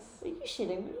 Yes. Are you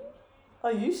shitting me?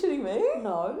 Are you shitting me?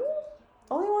 No.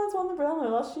 Ollie Wines won the Brownlow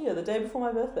last year, the day before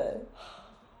my birthday.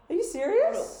 Are you What a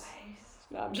serious?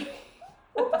 waste. No, I'm joking.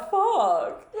 What the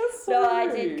fuck? That's so No, rude.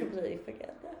 I did completely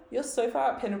forget that. You're so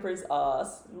far up Pendlebury's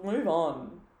ass. Move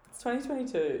on. It's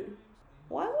 2022.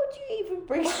 Why would you even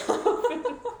bring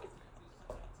up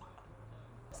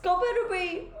Scott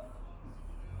Pendlebury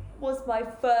was my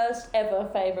first ever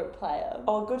favourite player.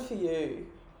 Oh, good for you.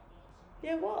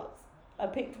 Yeah, it was. I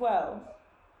picked well.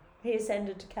 He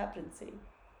ascended to captaincy.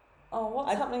 Oh,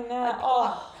 what's happening I,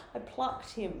 now? I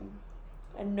plucked him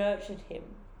and nurtured him.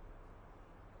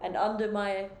 And under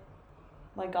my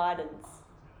guidance,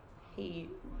 he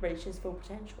reached his full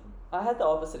potential. I had the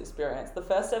opposite experience. The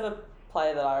first ever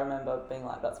player that I remember being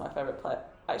like, that's my favourite player.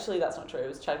 Actually, that's not true. It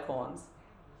was Chad Corns.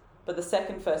 But the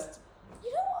second first...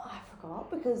 You know what? I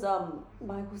forgot because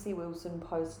Michael C. Wilson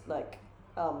posted the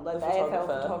AFL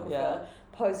photographer yeah.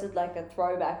 posted like a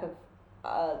throwback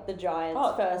of the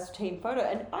Giants' first team photo,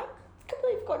 and I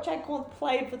completely forgot Chad Corns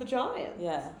played for the Giants.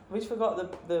 Yeah, we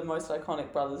forgot the most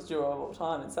iconic brothers duo of all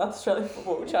time in South Australian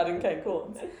football, Chad and Kane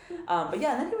Corns. But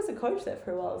yeah, and then he was a coach there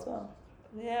for a while as well.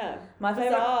 Yeah. My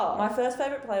Bizarre. first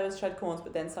favourite player was Chad Corns,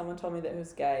 but then someone told me that he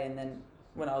was gay, and then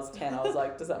when I was 10, I was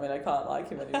like, does that mean I can't like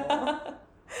him anymore?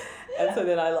 And so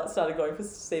then I started going for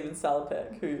Steven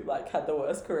Salopek, who like had the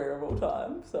worst career of all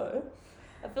time. So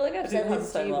I feel like I've said didn't have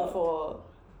this the to same you luck. before,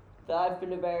 that I've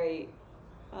been a very,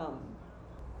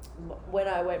 when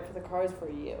I went for the Crows for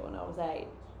a year when I was 8,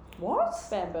 What?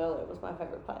 Van Berlo was my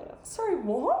favourite player. Sorry,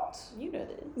 what? You know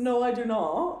this. No, I do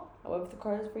not. I went for the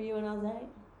Crows for a year when I was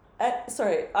 8.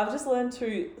 Sorry, I've just learned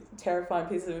two terrifying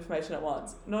pieces of information at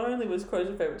once. Not only was Crows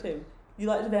your favourite team, you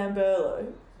liked Van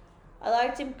Berlo. I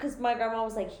liked him because my grandma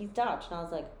was like, he's Dutch. And I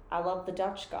was like, I love the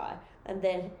Dutch guy. And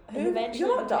then he eventually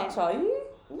You're not became, Dutch, are you?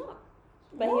 No.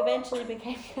 But he What? eventually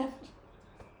became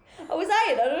I was 8.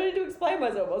 I don't need to explain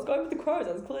myself. I was going for the Crows.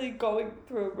 I was clearly going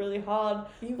through a really hard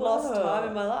lost time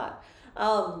in my life.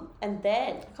 And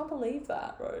then... I can't believe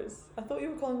that, Rose. I thought you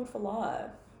were Collingwood for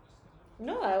life.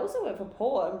 No, I also went for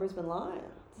Port and Brisbane Lions.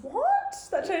 What?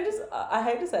 That changes... I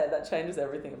hate to say it, that changes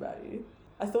everything about you.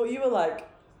 I thought you were like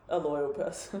a loyal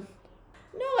person.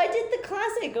 No, I did the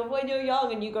classic of when you're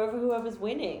young and you go for whoever's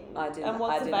winning. I didn't. And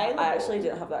what's available. I actually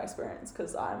didn't have that experience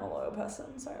because I'm a loyal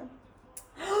person, so...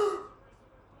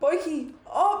 Boyke!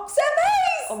 Oh, Sam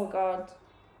Hayes! Oh my god.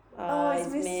 Oh, he's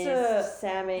missed it.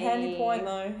 Sammy. Handy point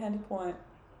though, handy point.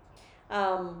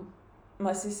 Um,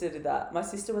 My sister did that. My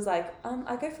sister was like,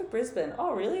 I go for Brisbane.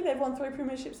 Oh, really? They've won 3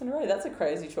 premierships in a row. That's a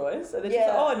crazy choice. And then she's like,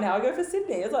 oh, now I go for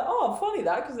Sydney. It's like, oh, funny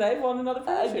that, because they've won another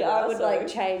premiership. I would like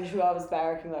change who I was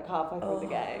barracking like halfway through the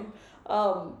game.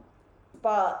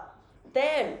 But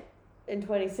then in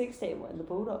 2016 when the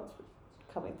Bulldogs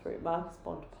were coming through, Marcus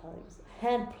Bontempelli was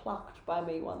hand-plucked by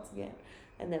me once again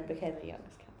and then became the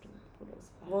youngest captain of the Bulldogs.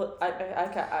 Well,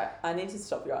 I need to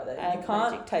stop you right there. And You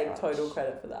can't Magic take Touch. total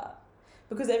credit for that.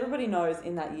 Because everybody knows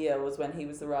in that year was when he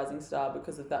was the rising star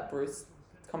because of that Bruce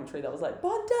commentary that was like,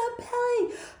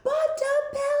 Bontempelli!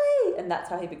 Bontempelli! And that's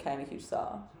how he became a huge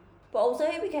star. But also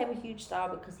he became a huge star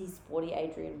because he's sporty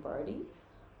Adrian Brody.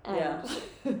 And Yeah.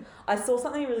 I saw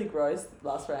something really gross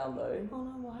last round though. Oh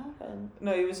no, what happened?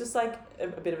 No, it was just like a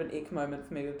bit of an ick moment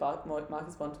for me with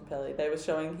Marcus Bontempelli. They were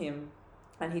showing him,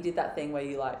 and he did that thing where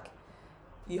you like,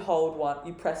 you hold one,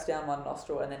 you press down one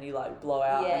nostril, and then you like blow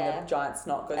out, Yeah. and the giant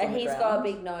snot goes And on the he's ground. got a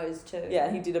big nose too. Yeah,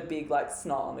 he did a big like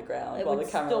snot on the ground It while would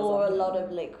the camera store was on a him. lot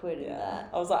of liquid in Yeah. that.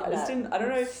 I was like, in I just that didn't. I don't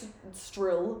know if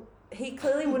Strill. he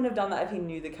clearly wouldn't have done that if he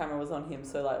knew the camera was on him.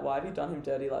 So like, why have you done him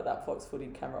dirty like that, Fox Footy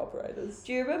camera operators?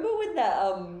 Do you remember when that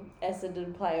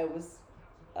Essendon player was,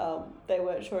 they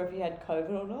weren't sure if he had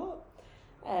COVID or not,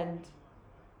 and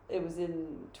it was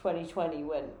in 2020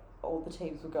 when all the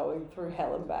teams were going through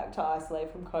hell and back to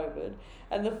isolate from COVID,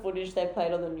 and the footage they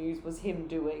played on the news was him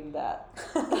doing that.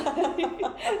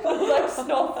 Like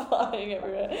snot flying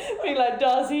everywhere, being like,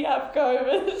 does he have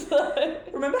COVID? Like,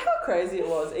 Remember how crazy it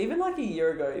was? Even like a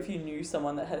year ago, if you knew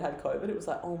someone that had COVID, it was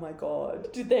like, oh my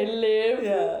god. did they live?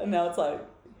 Yeah, and now it's like,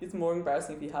 it's more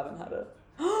embarrassing if you haven't had it.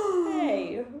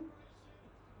 Hey,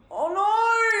 Oh no!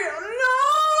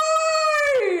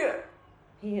 No!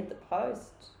 he hit the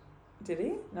post. Did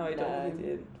he? No, he No. didn't. He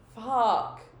did.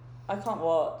 Fuck. I can't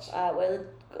watch. We're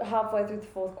halfway through the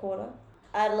fourth quarter.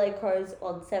 Adelaide Crows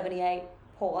on 78,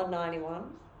 Port on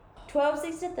 91.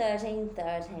 12-6 to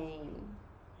 13-13.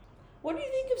 What do you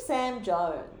think of Sam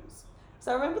Jones?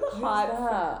 So I remember the Who's hype.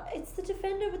 that? It's the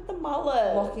defender with the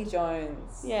mullet. Lockie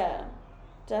Jones. Yeah.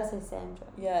 Did I say Sam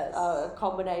Jones? Yes. A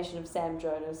combination of Sam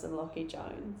Jonas and Lockie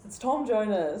Jones. It's Tom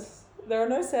Jonas. There are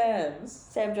no Sams.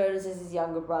 Sam Jonas is his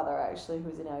younger brother, actually,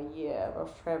 who's in our year,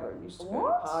 Ross Trevor, and used to go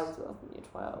What? to parties with us in year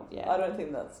 12. Yeah. I don't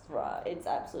think that's right. It's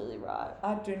absolutely right.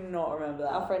 I do not remember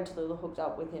that. Our friend Tallulah hooked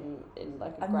up with him in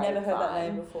like a I've never heard that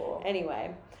grapevine. name before.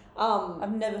 Anyway,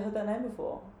 I've never heard that name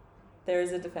before. There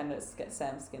is a defender, it's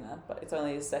Sam Skinner, but it's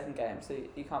only his second game, so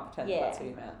you can't pretend that that's who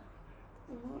you meant.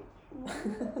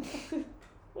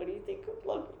 What do you think of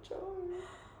Lockie Jones?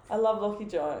 I love Lockie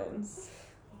Jones.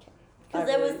 Because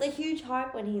there was the huge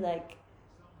hype when he like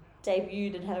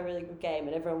debuted and had a really good game,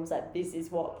 and everyone was like, "This is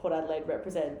what Port Adelaide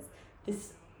represents."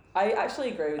 This I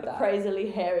actually agree with that.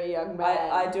 crazily hairy young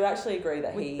man. I do actually agree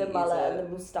that with he the is mullet and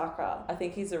the moustache. I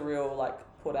think he's a real like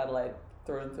Port Adelaide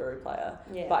through and through player.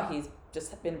 Yeah. But he's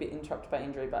just been a bit interrupted by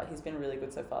injury, but he's been really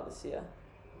good so far this year.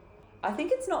 I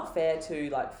think it's not fair to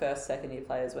like first, second year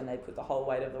players when they put the whole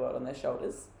weight of the world on their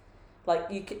shoulders. Like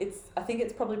I think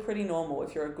it's probably pretty normal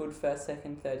if you're a good first,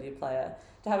 second, third year player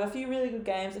to have a few really good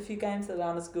games, a few games that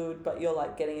aren't as good, but you're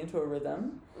like getting into a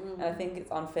rhythm. And I think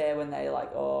it's unfair when they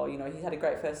like, oh, you know, he had a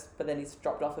great first, but then he's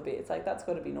dropped off a bit. It's like that's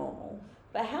got to be normal.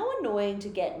 But how annoying to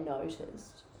get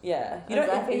noticed. Yeah, you As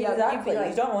don't like a young- exactly. you'd be like-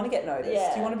 You don't want to get noticed.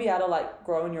 Yeah. You want to be able to like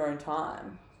grow in your own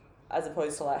time. as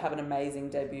opposed to like have an amazing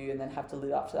debut and then have to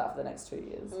live up to that for the next 2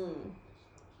 years.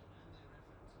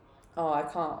 Oh, I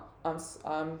can't.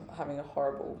 I'm having a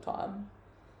horrible time.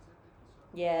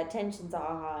 Yeah, tensions are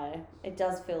high. It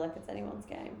does feel like it's anyone's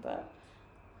game, but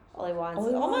Ollie Wines.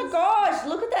 Ollie Oh my Wines- gosh!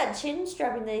 Look at that chin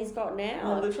strapping that he's got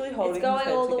now. They're literally holding It's going his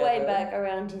head all the way together. back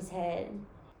around his head.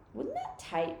 Wouldn't that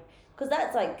tape? Because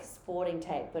that's like sporting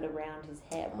tape, but around his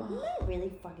hair. Wouldn't that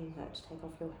really fucking hurt to take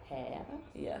off your hair?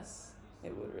 Yes,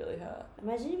 it would really hurt.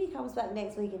 Imagine if he comes back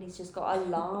next week and he's just got a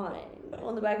line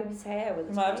on the back of his hair with.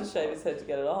 You might have to shave his head to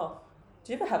get it off.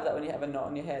 Do you ever have that when you have a knot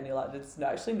in your hair and you're like, there's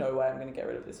actually no way I'm going to get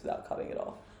rid of this without cutting it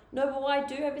off? No, but what I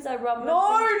do have is I rub my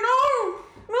No!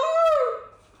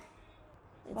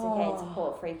 It's okay, it's a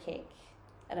court free kick.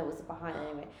 And it was behind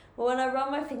anyway. But when I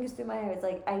run my fingers through my hair, it's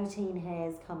like 18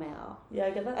 hairs come out. Yeah, I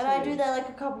get that And too. I do that like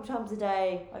a couple times a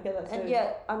day. I get that too. And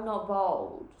yet I'm not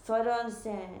bald. So I don't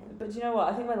understand. But do you know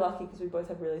what? I think we're lucky because we both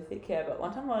have really thick hair. But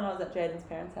one time when I was at Jaden's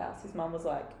parents' house, his mum was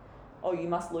like, oh, you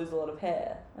must lose a lot of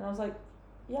hair. And I was like,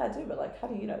 yeah, I do, but like, how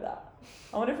do you know that?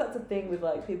 I wonder if that's a thing with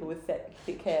like people with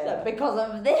thick hair. So because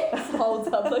of this holds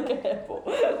up like a hairball.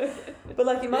 But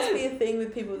like, it must be a thing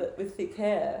with people with thick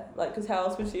hair. Like, because how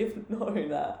else would she have known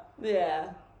that? Yeah.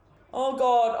 Oh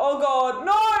God,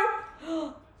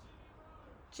 no!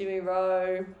 Jimmy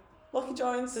Rowe, Lockie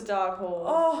Jones. the dark horse.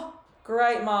 Oh,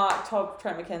 great mark,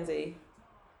 Trent McKenzie.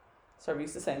 Sorry, we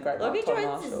used to saying great mark, Lockie Todd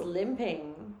Jones is Marshall.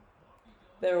 limping.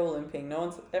 They're all limping. No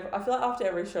one's. I feel like after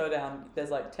every showdown, there's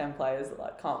like 10 players that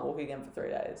like can't walk again for 3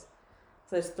 days,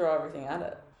 so they just throw everything at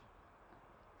it.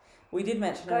 We did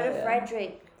mention Go to earlier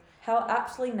Frederick. how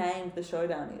aptly named the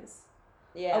showdown is.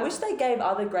 Yeah. I wish they gave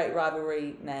other great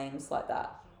rivalry names like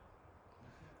that.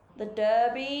 The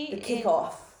Derby. The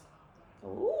kickoff,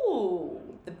 Ooh.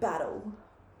 the battle.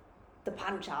 The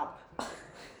punch up.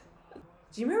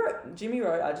 Do you remember Jimmy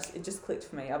Rowe? It just clicked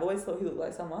for me. I've always thought he looked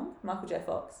like someone. Michael J.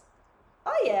 Fox.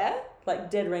 Oh yeah.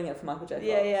 Like dead ringer for Michael J. Fox.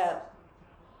 Yeah.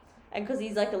 And because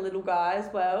he's like a little guy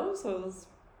as well, so it was.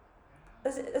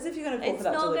 As if you're going to call It's for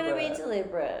that not deliberate. going to be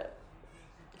deliberate.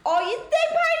 Oh,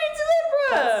 they paid it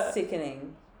deliberate. That's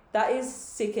sickening. That is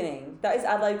sickening. That is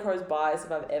Adelaide Crow's bias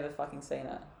if I've ever fucking seen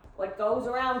it. What goes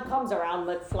around comes around,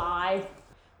 McFly.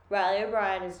 Riley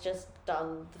O'Brien has just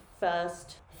done the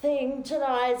first thing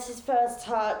tonight. It's his first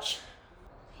touch.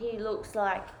 He looks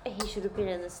like he should have been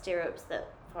in the stirrups that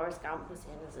Forrest Gump was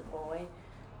in as a boy.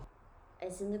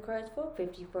 It's in the Crows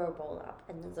 450 for a ball up,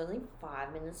 and there's only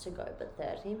 5 minutes to go, but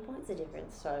 13 points a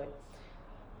difference. So,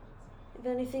 if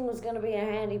anything was going to be a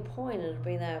handy point, it'd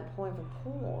be that point for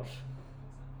Port.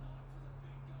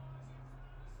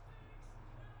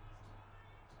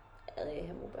 Elliot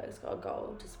Himmelberg's got a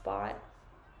goal despite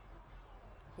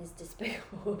his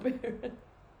despicable appearance.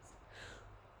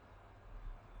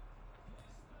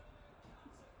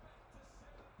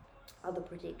 Other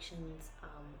predictions.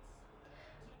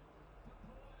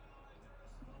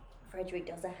 Frederick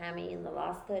does a hammy in the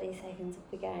last 30 seconds of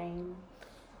the game.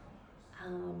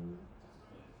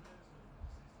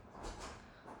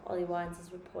 Ollie Wines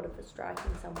is reported for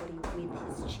striking somebody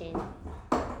with his chin.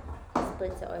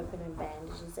 Splits it open and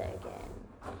bandages it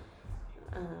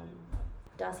again.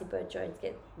 Darcy Burt-Jones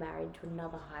gets married to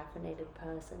another hyphenated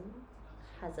person.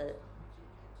 Has a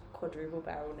quadruple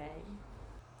barrel name.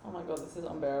 Oh my god, this is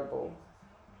unbearable.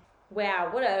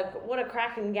 Wow, what a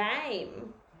cracking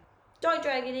game. Don't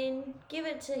drag it in. Give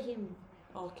it to him.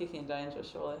 Oh, kicking in danger,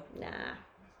 surely. Nah,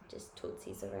 just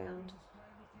tootsies around.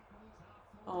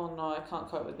 Oh no, I can't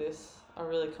cope with this. I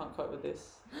really can't cope with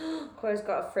this. Crows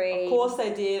got a free. Of course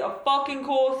they did. Of fucking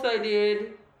course they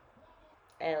did.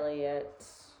 Elliot.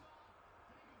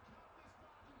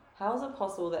 How is it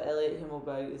possible that Elliot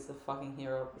Himmelberg is the fucking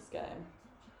hero of this game?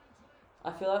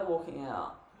 I feel like walking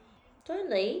out. Don't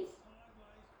leave.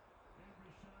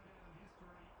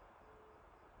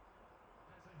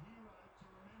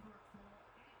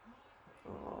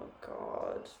 Oh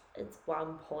god. It's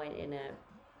 1 point in it.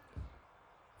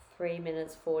 3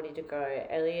 minutes 40 to go.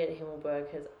 Elliot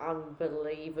Himmelberg has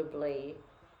unbelievably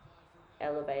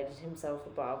elevated himself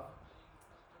above.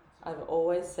 I've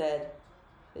always said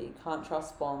that you can't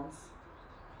trust bombs.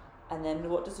 And then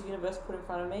what does the universe put in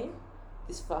front of me?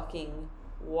 This fucking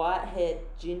white-haired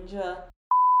ginger.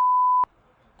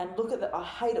 And look at that. I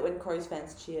hate it when Crows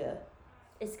fans cheer.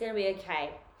 It's going to be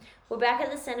okay. We're back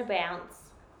at the centre bounce.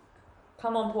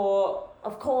 Come on, Port.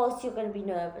 Of course you're going to be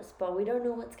nervous, but we don't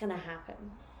know what's going to happen.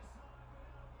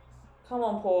 Come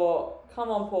on, Port. Come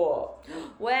on, Port.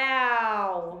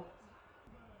 Wow!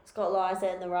 Scott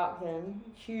Lysa in the ruck then.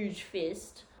 Huge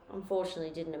fist.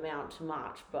 Unfortunately didn't amount to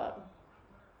much, but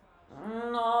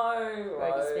No.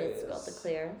 Brody Smith's got the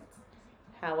clearance.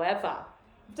 However,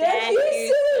 Dan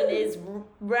Houston is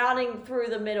running through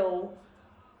the middle.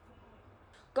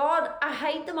 God, I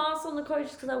hate the masks on the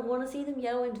coaches because I want to see them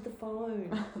yell into the phone.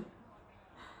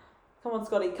 Come on,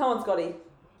 Scotty. Come on, Scotty.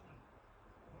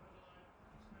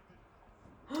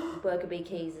 Burkaby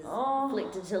Keys is Oh.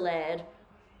 flicked it to Laird.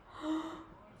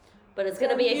 But it's going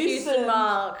to Dan be a Houston Houston.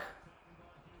 mark.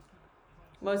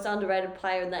 Most underrated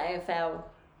player in the AFL.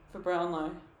 For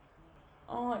Brownlow.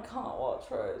 Oh, I can't watch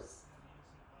Rose.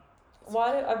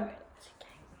 Why do I...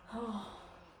 Oh.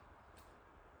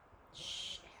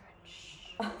 Shh, Aaron, shh.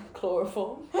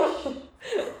 Chloroform.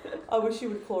 I wish you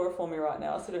would chloroform me right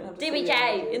now so I don't have to see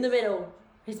DBJ in the middle.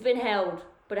 It's been held,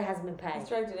 but it hasn't been paid. He's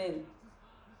dragged it in.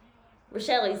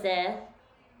 Rochelle's there.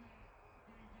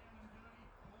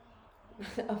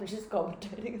 I'm just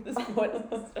commentating at this point.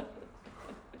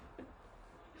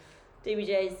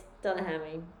 DBJ's done a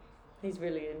hammy. He's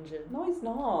really injured. No, he's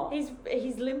not.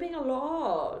 He's limping a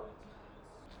lot.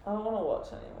 I don't want to watch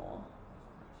anymore.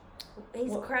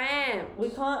 He's What? cramped. We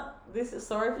can't... This is...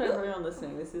 Sorry for everyone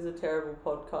listening. This is a terrible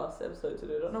podcast episode to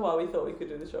do. I don't know why we thought we could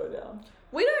do the showdown.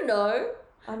 We don't know.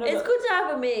 I know It's that- good to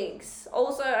have a mix.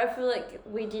 Also, I feel like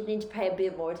we did need to pay a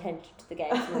bit more attention to the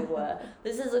games than we were.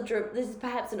 This is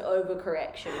perhaps an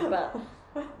overcorrection, but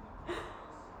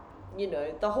you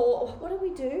know, the whole... What did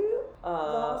we do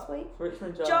last week?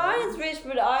 Richmond Giants. Giants,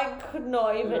 Richmond, I could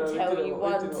not even No, we tell didn't- you we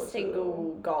one didn't watch it at single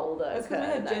all. goal that It's because we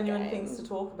occurred in had that genuine game. things to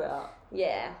talk about.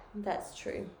 Yeah, that's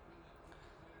true.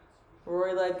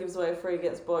 Rory Laird gives away a free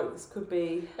against Boak. This could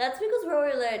be... That's because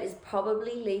Rory Laird is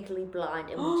probably legally blind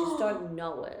and we just don't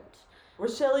know it.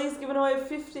 Rochelle's given away a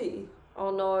 50. Oh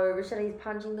no, Rochelle's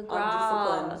punching the grass.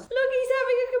 Undisciplined. Look, he's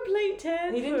having a complete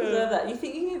tantrum. He didn't deserve that. You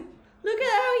think you can... Look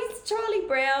at how he's Charlie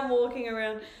Brown walking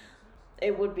around.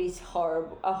 It would be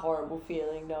a horrible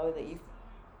feeling knowing that you've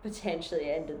potentially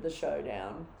ended the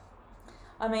showdown.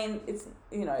 I mean, it's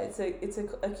a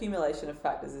accumulation of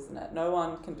factors, isn't it? No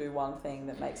one can do one thing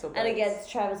that makes or breaks. And against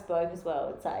Travis Boak as well,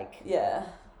 it's like, Yeah.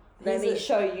 let me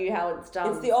show you how it's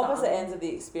done. It's the opposite son. ends of the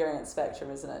experience spectrum,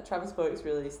 isn't it? Travis Boak's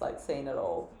really like seen it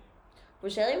all.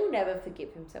 Rochelle will never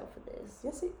forgive himself for this.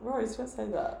 Yes, Rose, don't say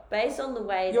that. Based on the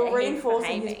way You're that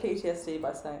reinforcing he's his PTSD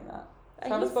by saying that. He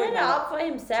Travis Boak set may it not- up for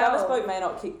himself. Travis Boak may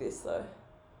not kick this though.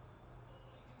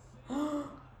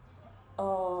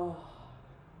 Oh,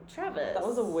 Travis. that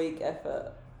was a weak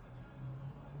effort.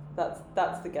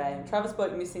 That's the game. Travis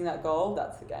Boak missing that goal,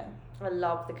 that's the game. I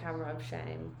love the camera of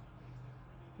shame.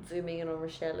 Zooming in on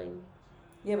Rochelle.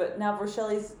 Yeah, but now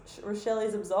Rochelle's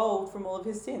absolved from all of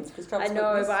his sins because Travis I Boak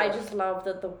know, missed but I it. just love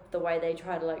that the way they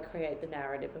try to like create the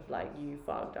narrative of like you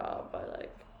fucked up by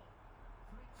like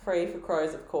Free for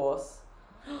Crows, of course.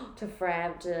 to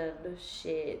Frampton.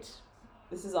 Shit.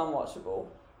 This is unwatchable.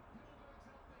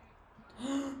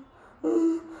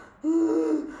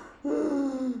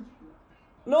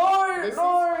 No, This is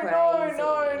no, crazy.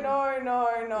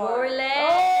 no. Rory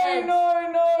Laird. No.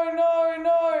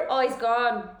 Oh, he's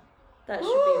gone. That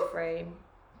should be a free.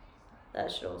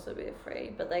 That should also be a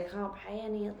free, but they can't pay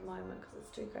any at the moment because it's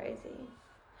too crazy.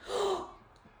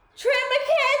 Trent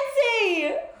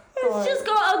McKenzie has Right. just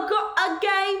got a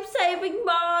game-saving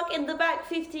mark in the back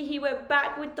 50. He went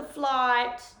back with the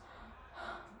flight.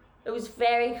 It was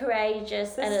very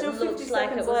courageous, and There's it still 50 looks like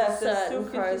it seconds was left. a There's certain still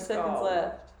 50 Crows seconds goal.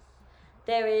 left.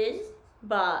 There is,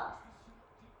 but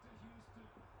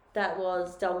that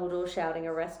was Dumbledore shouting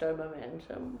 "Arresto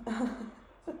momentum."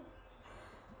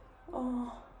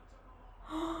 Oh.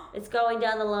 It's going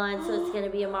down the line, so it's going to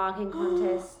be a marking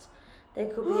contest. There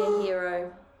could be a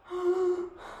hero.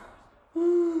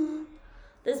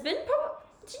 There's been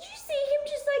Did you see him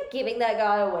just like giving that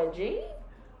guy a wedgie?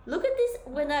 Look at this.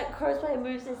 When that Crows player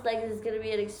moves his leg, there's going to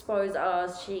be an exposed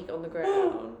ass cheek on the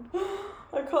ground.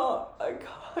 I can't.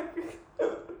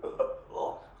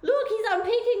 Look, he's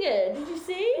unpicking it. Did you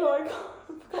see? No, I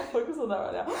can't focus on that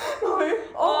right now. No.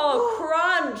 Oh,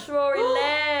 crunch, Rory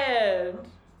Laird.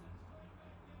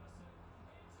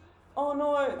 Oh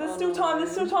no, there's Oh, still no. time,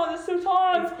 there's still time.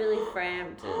 It's Billy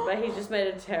Frampton, but he just made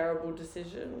a terrible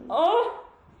decision. Oh,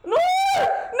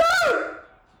 no!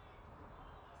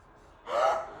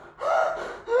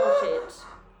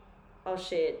 Oh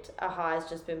shit. A high's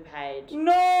just been paid.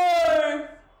 No!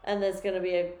 And there's going to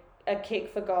be a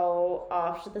kick for goal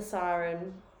after the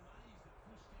siren.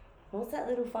 What's that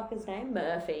little fucker's name?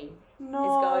 Murphy. No.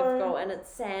 Is going for goal, and it's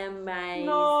Sam Mays.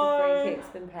 No. The free kick's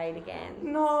been paid again.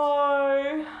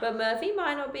 No. But Murphy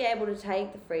might not be able to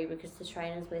take the free because the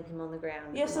trainer's with him on the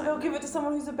ground. Yeah, so they'll give it to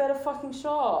someone who's a better fucking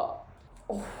shot.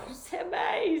 Oh, Sam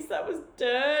Mays, that was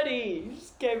dirty. You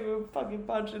just gave him a fucking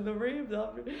punch in the ribs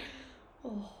after.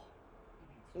 Oh.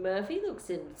 Murphy looks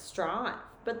in strife.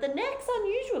 But the neck's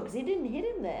unusual because he didn't hit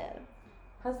him there.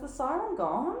 Has the siren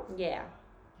gone? Yeah.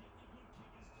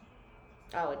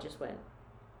 Oh, it just went.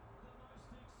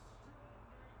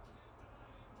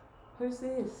 Who's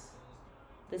this?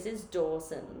 This is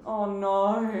Dawson, Oh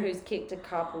no. who's kicked a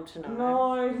couple tonight.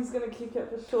 No, he's going to kick it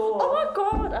for sure. Oh my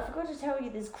god, I forgot to tell you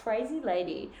this crazy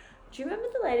lady. Do you remember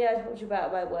the lady I told you about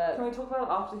at my work? Can we talk about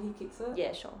it after he kicks it?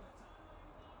 Yeah, sure.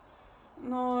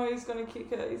 No, he's going to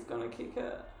kick it. He's going to kick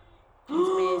it. He's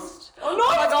missed. Oh no,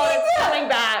 Oh my it's god, kicked it's it! coming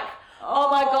back. Oh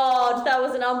my god, that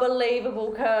was an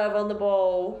unbelievable curve on the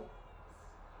ball.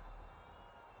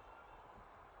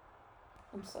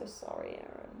 I'm so sorry,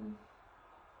 Aaron.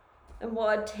 And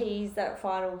what a tease that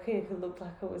final kick. It looked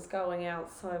like it was going out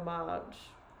so much.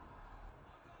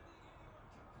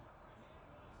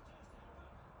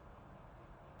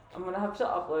 I'm going to have to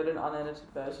upload an unedited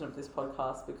version of this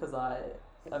podcast because I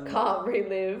am Can't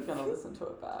relive. going to listen to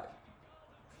it back.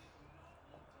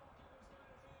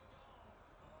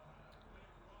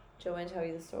 Do you want me to tell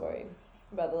you the story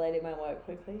about the lady at my work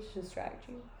quickly to distract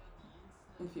you?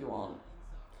 If you want.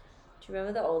 Do you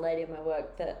remember the old lady at my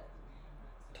work that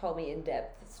told me in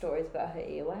depth stories about her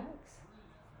earwax?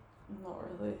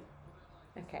 Not really.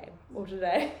 Okay, well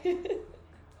today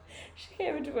she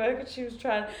came into work and she was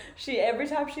every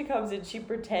time she comes in she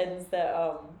pretends that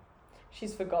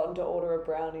she's forgotten to order a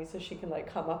brownie so she can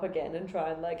like come up again and try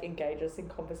and like engage us in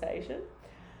conversation.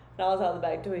 And I was out the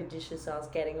back doing dishes, so I was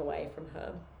getting away from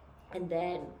her. And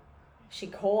then she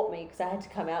caught me because I had to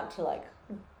come out to like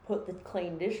put the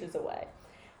clean dishes away.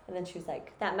 And then she was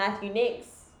like, "That Matthew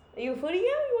Nicks, are you a footy guy?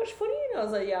 You watch footy?" And I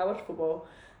was like, "Yeah, I watch football."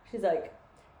 She's like,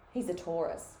 "He's a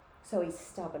Taurus, so he's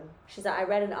stubborn." She's like, "I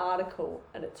read an article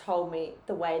and it told me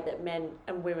the way that men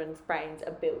and women's brains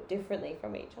are built differently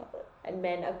from each other. And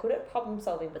men are good at problem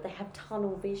solving, but they have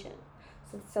tunnel vision.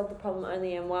 So they solve the problem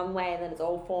only in one way and then it's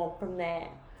all formed from there."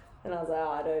 And I was like, "Oh,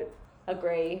 I don't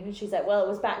agree." And she's like, "Well, it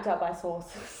was backed up by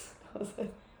sources."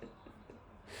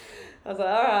 I was like,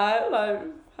 all right, like,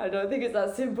 I don't think it's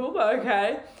that simple, but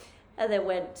okay. And then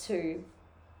went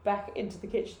back into the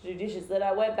kitchen to do dishes. Then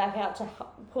I went back out to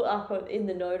put up in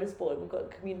the notice board. We've got a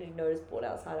community notice board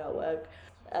outside our work.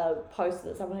 A poster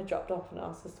that someone had dropped off and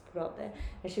asked us to put up there.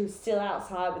 And she was still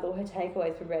outside with all her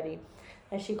takeaways were ready.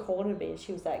 And she cornered me and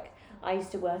she was like, "I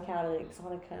used to work out at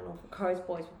Exotica and all the Crows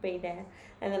boys would be there."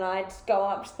 And then I'd go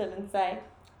up to them and say,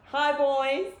 "Hi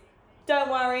boys, don't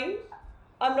worry,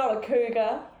 I'm not a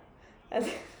cougar." And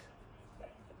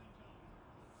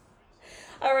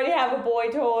I already have a boy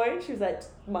toy. She was like,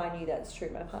 "Mind you, that's true,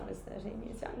 my partner's 13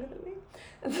 years younger than me."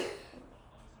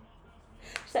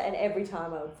 She said, and every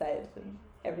time I would say it to them,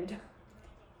 every time.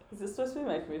 Is this supposed to be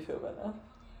making me feel better?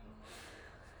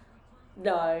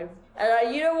 No.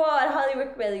 And you know what? I highly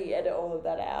recommend that you edit all of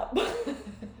that out.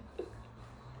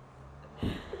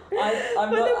 I'm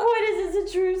but not, the point is,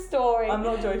 it's a true story. I'm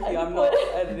not joking. I'm not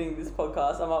editing this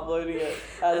podcast. I'm uploading it.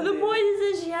 And the point is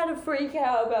that she had a freak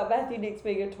out about Matthew Nicks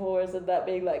being a Taurus and that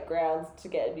being like grounds to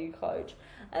get a new coach,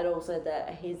 and also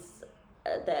that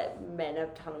that men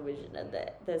have tunnel vision and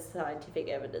that there's scientific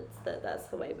evidence that that's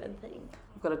the way men think.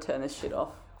 I've got to turn this shit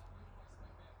off.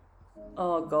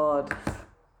 Oh God.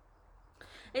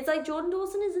 It's like Jordan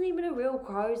Dawson isn't even a real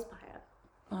Crows player.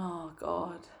 Oh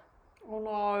God. Oh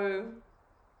no.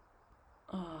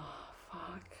 Oh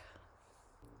fuck.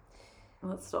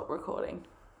 Let's stop recording.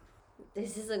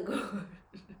 This isn't good.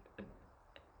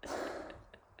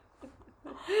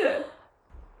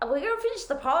 We're gonna finish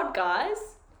the pod,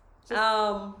 guys.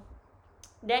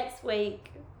 Next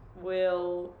week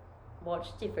we'll watch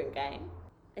a different game.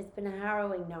 It's been a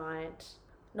harrowing night.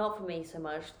 Not for me so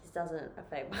much. This doesn't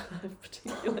affect my life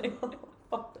particularly.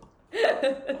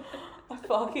 I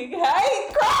fucking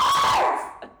hate Crows!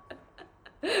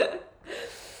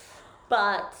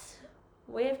 But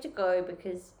we have to go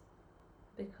because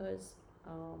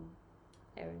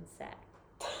Erin's sad.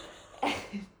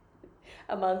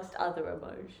 Amongst other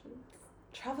emotions.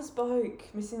 Travis Boak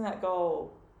missing that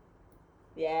goal.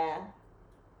 Yeah.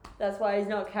 That's why he's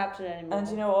not captain anymore. And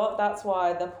you know what? That's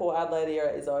why the Port Adelaide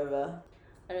era is over.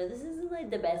 I know this isn't like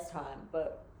the best time,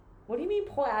 but what do you mean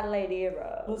Port Adelaide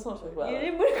era? Let's not talk about You it.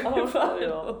 didn't win a I don't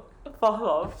final. Fuck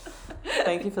off.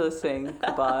 Thank you for listening.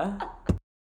 Goodbye.